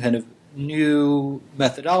applying kind of new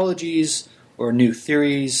methodologies or new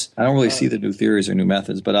theories. I don't really see the new theories or new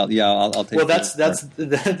methods, but I'll take. Well, that's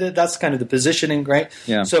kind of the positioning, right?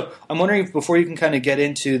 Yeah. So I'm wondering if, before you can kind of get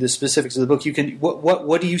into the specifics of the book,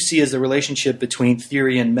 what do you see as the relationship between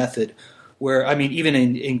theory and method? Where, I mean, even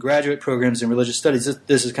in graduate programs in religious studies,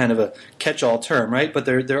 this is kind of a catch-all term, right? But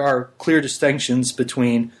there are clear distinctions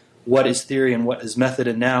between what is theory and what is method.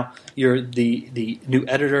 And now you're the new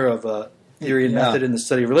editor of Theory and Method in the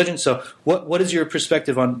Study of Religion. So what is your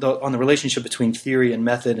perspective on the relationship between theory and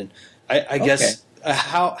method? And I guess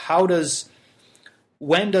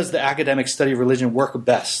when does the academic study of religion work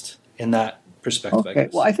best in that perspective? Okay.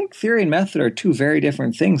 Well, I think theory and method are two very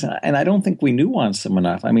different things, and I don't think we nuance them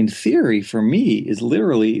enough. I mean, theory for me is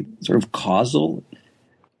literally sort of causal,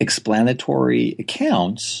 explanatory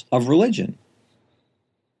accounts of religion.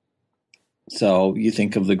 So you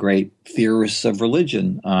think of the great theorists of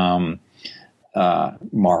religion,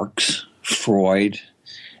 Marx, Freud.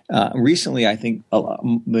 Recently, I think a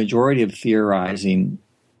majority of theorizing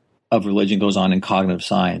of religion goes on in cognitive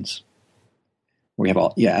science. We have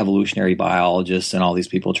evolutionary biologists and all these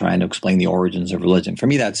people trying to explain the origins of religion. For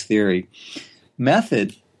me, that's theory.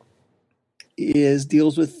 Method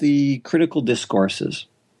deals with the critical discourses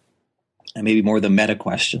and maybe more the meta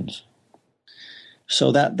questions.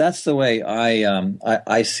 So that's the way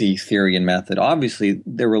I see theory and method. Obviously,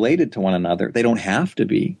 they're related to one another. They don't have to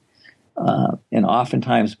be. And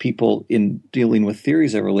oftentimes people in dealing with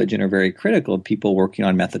theories of religion are very critical of people working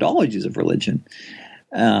on methodologies of religion,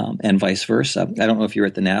 and vice versa. I don't know if you were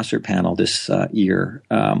at the Nasser panel this year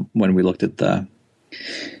when we looked at the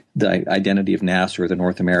identity of Nasser, the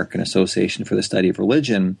North American Association for the Study of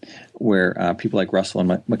Religion, where people like Russell and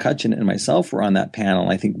McCutcheon and myself were on that panel.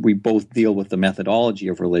 I think we both deal with the methodology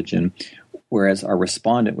of religion, whereas our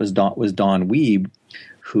respondent was Don Weeb,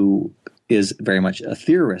 who is very much a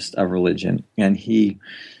theorist of religion, and he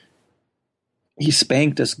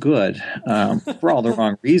spanked us good for all the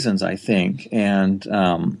wrong reasons, I think. And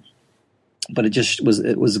but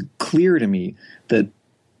it was clear to me that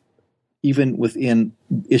even within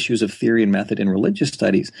issues of theory and method in religious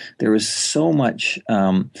studies, there is so much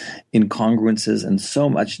incongruences and so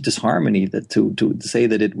much disharmony that to say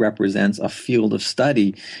that it represents a field of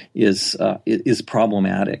study is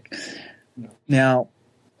problematic. Now,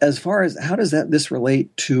 as far as how does this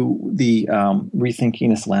relate to the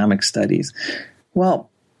Rethinking Islamic Studies?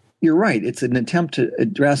 Well, you're right. It's an attempt to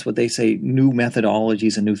address what they say new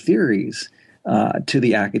methodologies and new theories to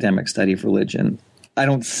the academic study of religion. I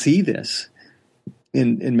don't see this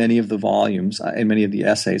in many of the volumes, in many of the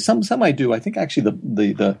essays. Some I do. I think actually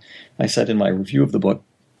the I said in my review of the book,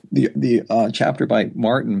 the chapter by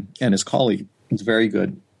Martin and his colleague is very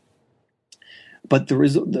good. But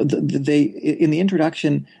they in the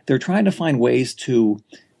introduction, they're trying to find ways to,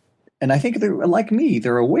 and I think they're like me.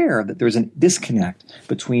 They're aware that there's a disconnect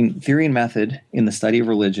between theory and method in the study of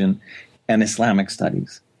religion and Islamic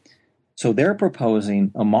studies. So they're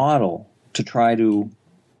proposing a model to try to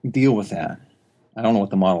deal with that. I don't know what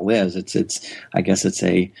the model is. I guess it's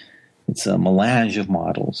a melange of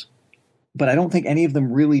models, but I don't think any of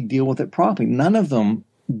them really deal with it properly. None of them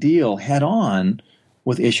deal head on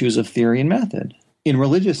with issues of theory and method in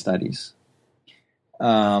religious studies.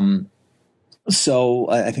 So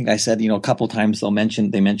I think I said, a couple times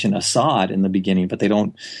they mention Assad in the beginning, but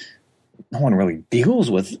no one really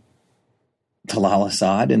deals with Talal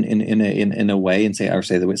Assad in a way, and say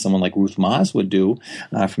the way someone like Ruth Moss would do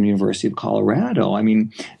from the University of Colorado. I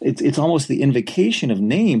mean, it's almost the invocation of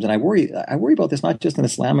names, and I worry about this not just in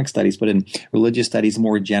Islamic studies, but in religious studies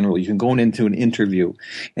more generally. You can go into an interview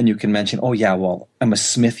and you can mention, oh yeah, well, I'm a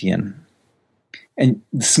Smithian. And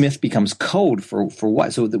Smith becomes code for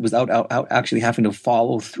what? So that without actually having to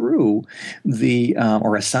follow through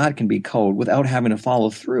or Assad can be code without having to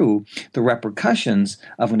follow through the repercussions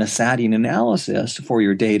of an Assadian analysis for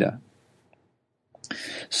your data.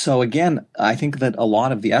 So again, I think that a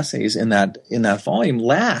lot of the essays in that volume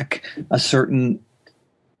lack a certain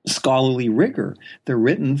scholarly rigor. They're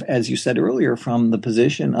written, as you said earlier, from the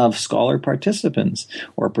position of scholar participants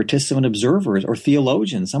or participant observers or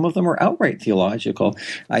theologians. Some of them are outright theological.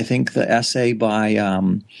 I think the essay by,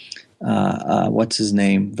 what's his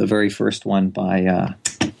name? The very first one by...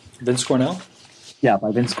 Vince Cornell? Yeah,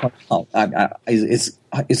 by Vince Cornell.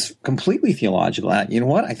 It's completely theological. You know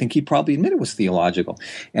what? I think he'd probably admit it was theological.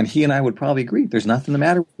 And he and I would probably agree. There's nothing the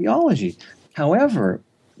matter with theology. However,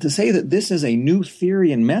 to say that this is a new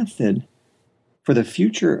theory and method for the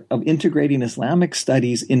future of integrating Islamic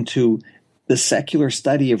studies into the secular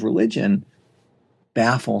study of religion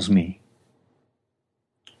baffles me.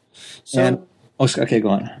 Okay, go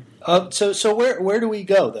on. So where do we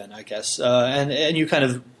go then? I guess, and you kind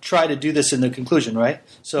of try to do this in the conclusion, right?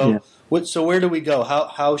 So yeah. So where do we go?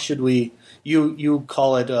 How should we? You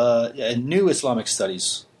call it a new Islamic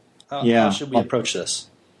studies. How should we approach this?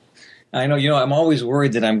 I know, I'm always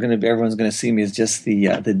worried that everyone's going to see me as just the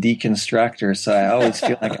deconstructor. So I always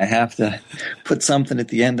feel like I have to put something at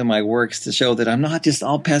the end of my works to show that I'm not just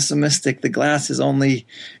all pessimistic. The glass is only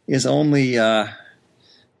a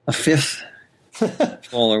fifth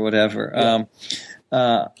full or whatever.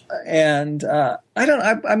 Yeah.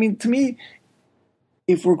 I mean, to me,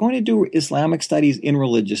 if we're going to do Islamic studies in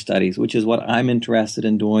religious studies, which is what I'm interested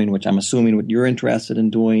in doing, which I'm assuming what you're interested in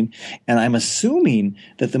doing, and I'm assuming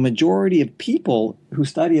that the majority of people who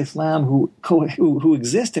study Islam who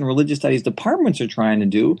exist in religious studies departments are trying to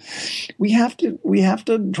do, we have to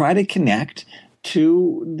try to connect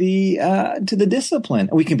to the discipline.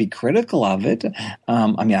 We can be critical of it.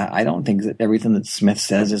 I don't think that everything that Smith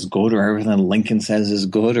says is good, or everything that Lincoln says is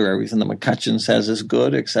good, or everything that McCutcheon says is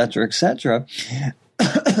good, et cetera, et cetera.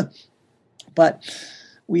 But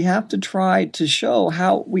we have to try to show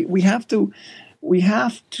how we have to.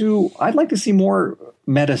 I'd like to see more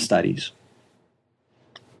meta studies.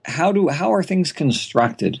 How are things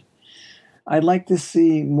constructed? I'd like to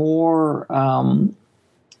see more.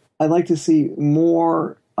 I like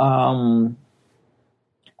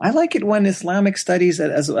it when Islamic studies,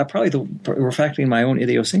 as probably reflecting my own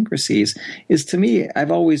idiosyncrasies, is, to me, I've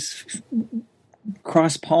always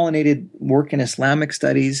cross-pollinated work in Islamic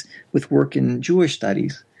studies with work in Jewish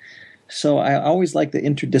studies. So I always like the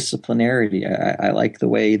interdisciplinarity. I like the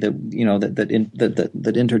way that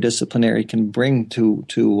that interdisciplinary can bring to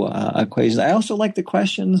equations. I also like the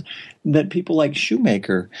questions that people like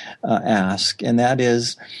Shoemaker ask, and that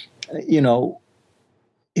is, he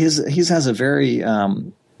has a very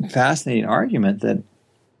fascinating argument that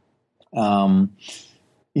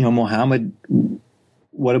Muhammad.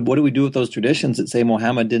 What do we do with those traditions that say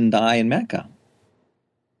Muhammad didn't die in Mecca?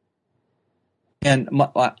 And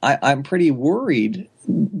I'm pretty worried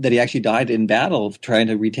that he actually died in battle trying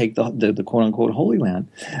to retake the quote-unquote Holy Land.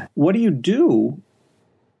 What do you do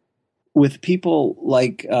with people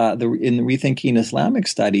like in the Rethinking Islamic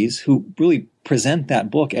Studies who really present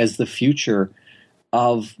that book as the future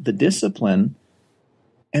of the discipline?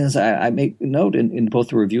 And as I make note in both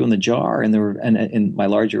the review in the jar and in my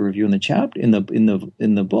larger review in the chapter in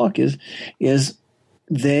the book is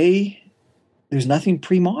they there's nothing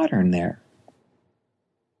pre-modern there.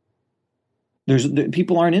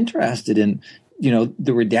 People aren't interested in, the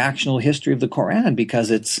redactional history of the Quran because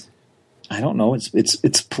it's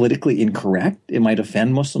politically incorrect. It might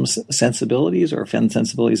offend Muslim sensibilities or offend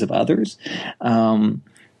sensibilities of others.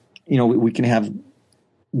 We can have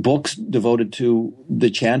books devoted to the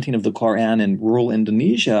chanting of the Quran in rural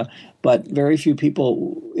Indonesia, but very few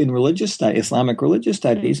people in Islamic religious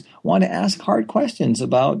studies want to ask hard questions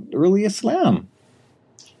about early Islam.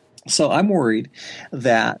 So I'm worried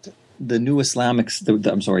that the Islamic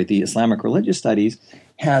religious studies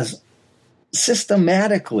has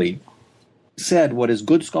systematically said what is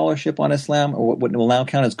good scholarship on Islam, or what will now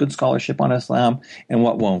count as good scholarship on Islam, and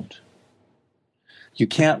what won't. You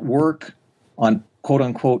can't work on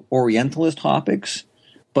quote-unquote Orientalist topics,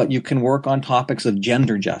 but you can work on topics of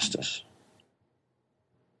gender justice.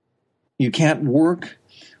 You can't work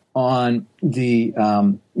on the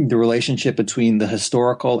relationship between the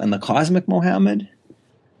historical and the cosmic Muhammad,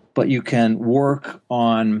 but you can work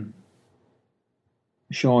on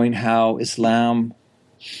showing how Islam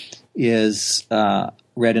is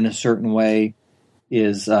read in a certain way,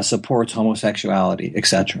 supports homosexuality,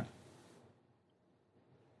 etc.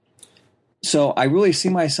 So I really see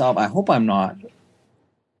myself, I hope I'm not,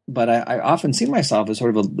 but I often see myself as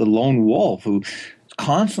sort of the lone wolf who's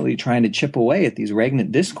constantly trying to chip away at these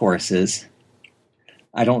regnant discourses.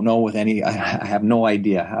 I don't know I have no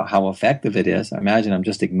idea how effective it is. I imagine I'm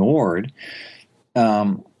just ignored.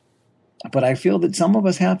 But I feel that some of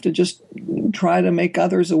us have to just try to make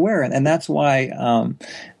others aware. And that's why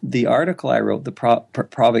the article I wrote, the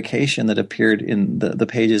provocation that appeared in the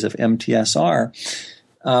pages of MTSR,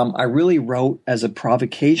 I really wrote as a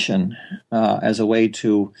provocation, as a way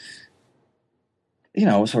to,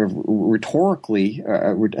 sort of rhetorically,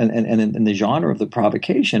 and in the genre of the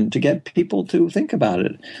provocation, to get people to think about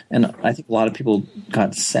it. And I think a lot of people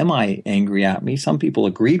got semi-angry at me. Some people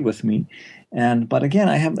agreed with me. But again,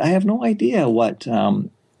 I have no idea what,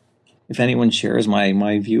 if anyone shares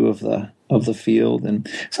my view of the field. And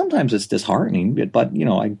sometimes it's disheartening, but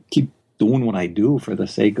I keep doing what I do for the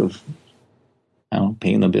sake of,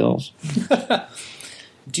 paying the bills.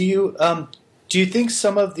 Do you think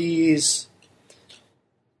some of these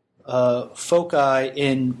foci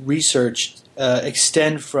in research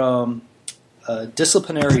extend from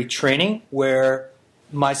disciplinary training, where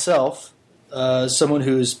myself, someone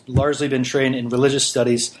who's largely been trained in religious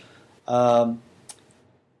studies,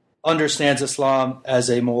 understands Islam as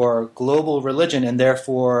a more global religion, and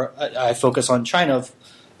therefore I focus on China, of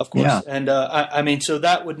course. Yeah. And so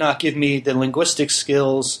that would not give me the linguistic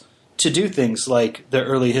skills to do things like the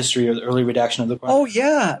early history or the early redaction of the Quran. Oh,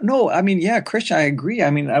 yeah. No, Christian, I agree.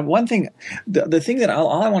 One thing, the thing that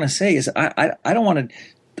all I want to say is I don't want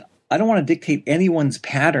to dictate anyone's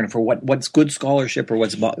pattern for what's good scholarship or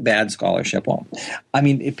what's bad scholarship.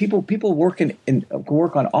 If people work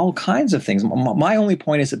on all kinds of things. My only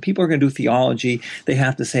point is that people are going to do theology. They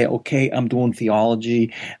have to say, okay, I'm doing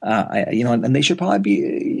theology, and they should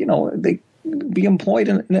probably be employed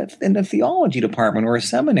in a theology department or a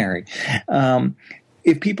seminary.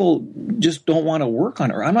 If people just don't want to work on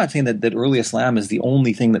it, or I'm not saying that early Islam is the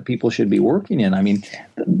only thing that people should be working in.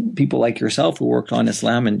 People like yourself who worked on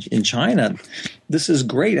Islam in China, this is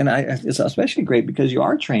great. And it's especially great because you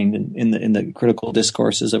are trained in the critical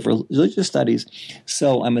discourses of religious studies.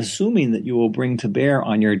 So I'm assuming that you will bring to bear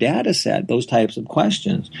on your data set those types of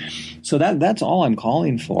questions. So that's all I'm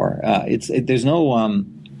calling for. There's no...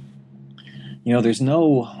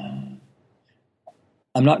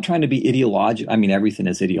 I'm not trying to be ideological. Everything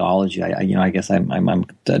is ideology. I guess I'm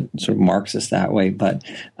sort of Marxist that way, but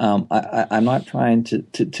I'm not trying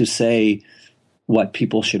to say what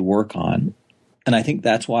people should work on. And I think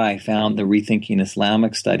that's why I found the Rethinking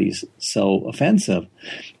Islamic Studies so offensive,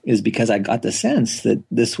 is because I got the sense that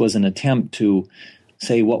this was an attempt to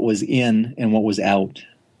say what was in and what was out.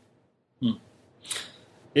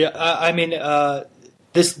 Yeah,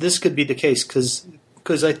 this could be the case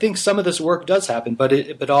because I think some of this work does happen, but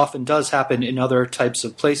it often does happen in other types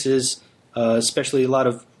of places, especially a lot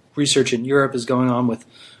of research in Europe is going on with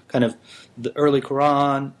kind of the early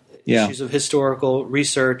Quran, issues of historical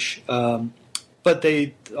research, but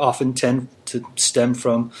they often tend to stem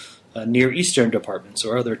from Near Eastern departments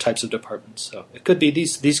or other types of departments. So it could be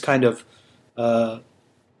these kind of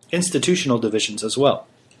institutional divisions as well.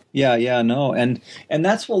 Yeah, no, and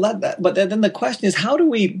that's but then the question is, how do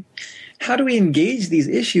we how do we engage these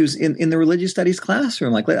issues in the religious studies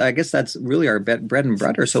classroom? Like, I guess that's really our bread and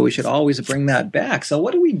butter. So we should always bring that back. So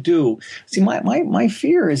what do we do? See, my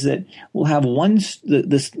fear is that we'll have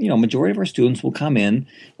majority of our students will come in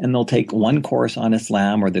and they'll take one course on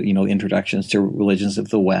Islam or the, introductions to religions of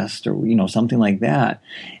the West or, something like that.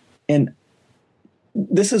 And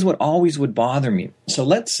this is what always would bother me. So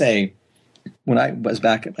let's say when I was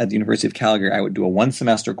back at the University of Calgary, I would do a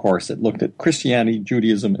one-semester course that looked at Christianity,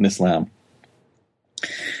 Judaism, and Islam.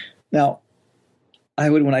 Now,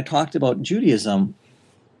 when I talked about Judaism,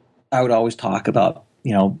 I would always talk about,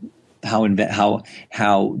 how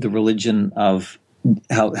the religion of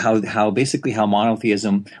how basically how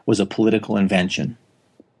monotheism was a political invention.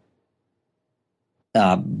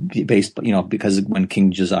 Because when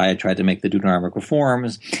King Josiah tried to make the Deuteronomic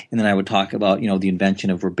reforms, and then I would talk about, the invention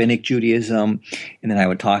of rabbinic Judaism, and then I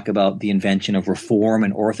would talk about the invention of reform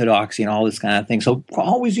and orthodoxy and all this kind of thing. So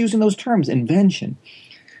always using those terms, invention.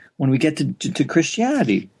 When we get to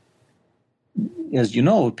Christianity, as you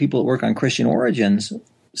know, people that work on Christian origins,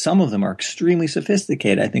 some of them are extremely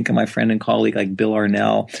sophisticated. I think of my friend and colleague like Bill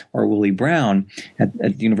Arnell or Willie Brown at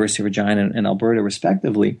the University of Regina and Alberta,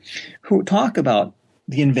 respectively, who talk about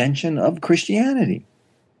the invention of Christianity.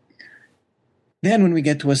 Then when we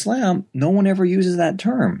get to Islam, no one ever uses that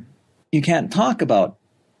term. You can't talk about,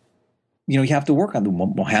 you have to work on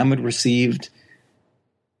Muhammad received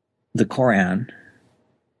the Quran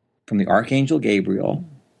from the Archangel Gabriel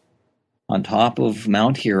on top of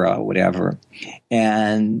Mount Hira, whatever,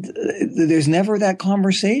 and there's never that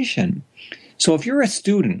conversation. So if you're a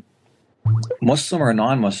student, Muslim or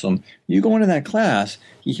non-Muslim, you go into that class,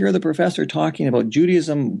 you hear the professor talking about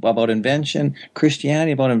Judaism about invention,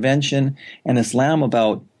 Christianity about invention, and Islam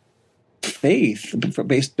about faith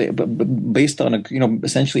based on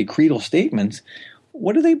essentially creedal statements.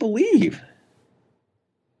 What do they believe?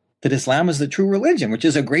 That Islam is the true religion, which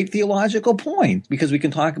is a great theological point because we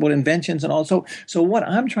can talk about inventions and also. So what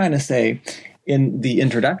I'm trying to say in the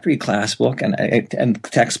introductory class book and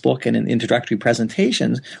textbook and in introductory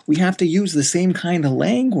presentations, we have to use the same kind of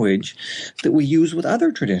language that we use with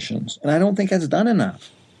other traditions. And I don't think that's done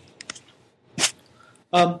enough.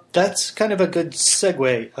 That's kind of a good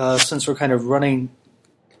segue since we're kind of running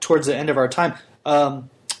towards the end of our time.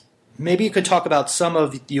 Maybe you could talk about some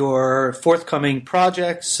of your forthcoming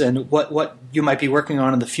projects and what you might be working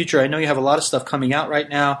on in the future. I know you have a lot of stuff coming out right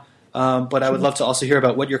now, but I would love to also hear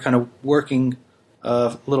about what you're kind of working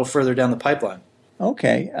a little further down the pipeline.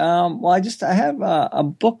 Okay. I have a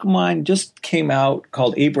book of mine just came out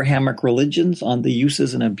called Abrahamic Religions on the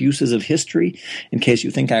Uses and Abuses of History, in case you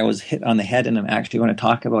think I was hit on the head and I'm actually going to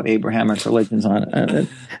talk about Abrahamic religions on it.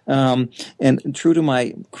 And true to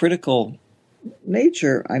my critical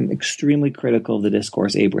nature, I'm extremely critical of the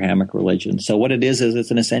discourse Abrahamic religion. So what it is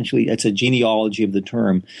it's a genealogy of the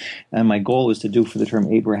term. And my goal is to do for the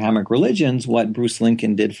term Abrahamic religions what Bruce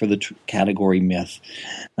Lincoln did for the category myth.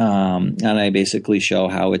 And I basically show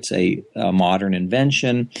how it's a modern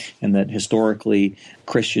invention and that historically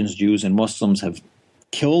Christians, Jews, and Muslims have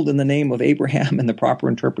killed in the name of Abraham and the proper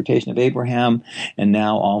interpretation of Abraham, and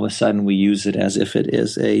now all of a sudden we use it as if it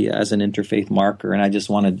is as an interfaith marker. And I just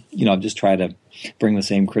want to, just try to bring the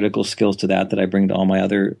same critical skills to that I bring to all my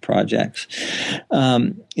other projects.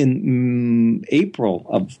 In April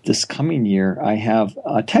of this coming year, I have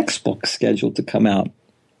a textbook scheduled to come out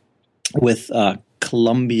with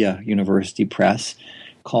Columbia University Press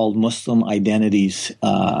called Muslim Identities,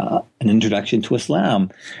 An Introduction to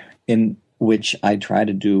Islam, in which I try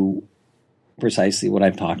to do precisely what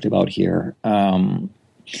I've talked about here.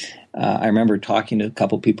 I remember talking to a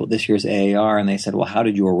couple people this year's AAR, and they said, well, how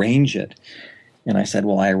did you arrange it? And I said,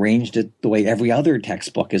 well, I arranged it the way every other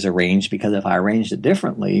textbook is arranged, because if I arranged it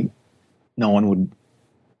differently, no one would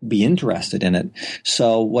be interested in it.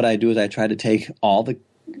 So what I do is I try to take all the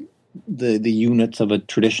units of a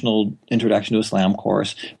traditional Introduction to Islam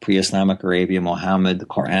course, pre-Islamic Arabia, Muhammad, the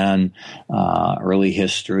Quran, early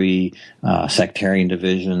history, sectarian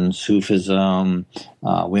divisions, Sufism,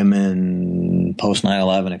 women, post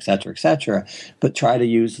 9/11, et cetera, but try to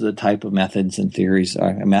use the type of methods and theories,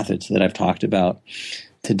 methods that I've talked about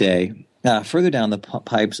today. Further down the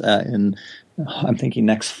pipes, I'm thinking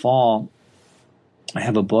next fall, I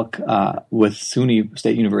have a book with SUNY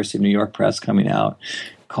State University of New York Press coming out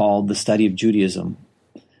called The Study of Judaism,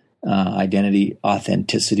 Identity,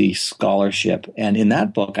 Authenticity, Scholarship. And in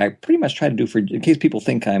that book, I pretty much try to do, in case people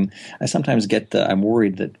think I sometimes I'm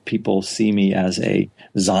worried that people see me as a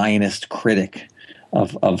Zionist critic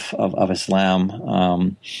of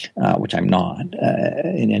Islam, which I'm not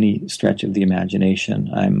in any stretch of the imagination.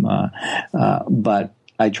 But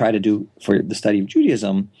I try to do for the study of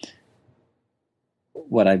Judaism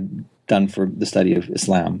what I've done for the study of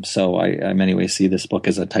Islam. So I in many ways see this book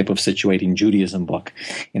as a type of situating Judaism book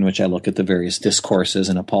in which I look at the various discourses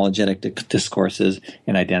and apologetic discourses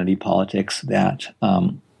and identity politics that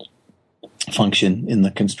function in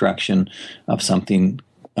the construction of something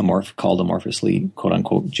called amorphously,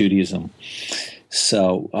 quote-unquote, Judaism.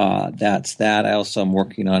 So that's that. I also am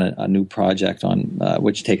working on a new project on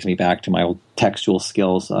which takes me back to my old textual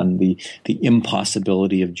skills on the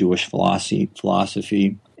impossibility of Jewish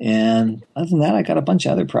philosophy. And other than that, I got a bunch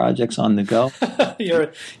of other projects on the go.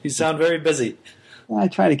 You sound very busy. I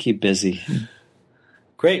try to keep busy.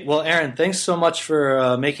 Great. Well, Aaron, thanks so much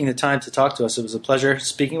for making the time to talk to us. It was a pleasure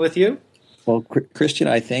speaking with you. Well, Christian,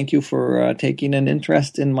 I thank you for taking an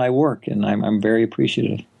interest in my work, and I'm very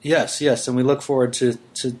appreciative. Yes, and we look forward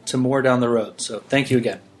to more down the road. So thank you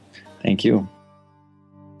again. Thank you.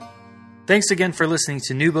 Thanks again for listening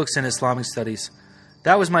to New Books in Islamic Studies.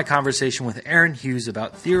 That was my conversation with Aaron Hughes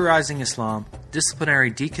about Theorizing Islam,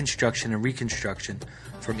 Disciplinary Deconstruction and Reconstruction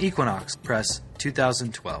from Equinox Press,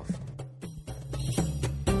 2012.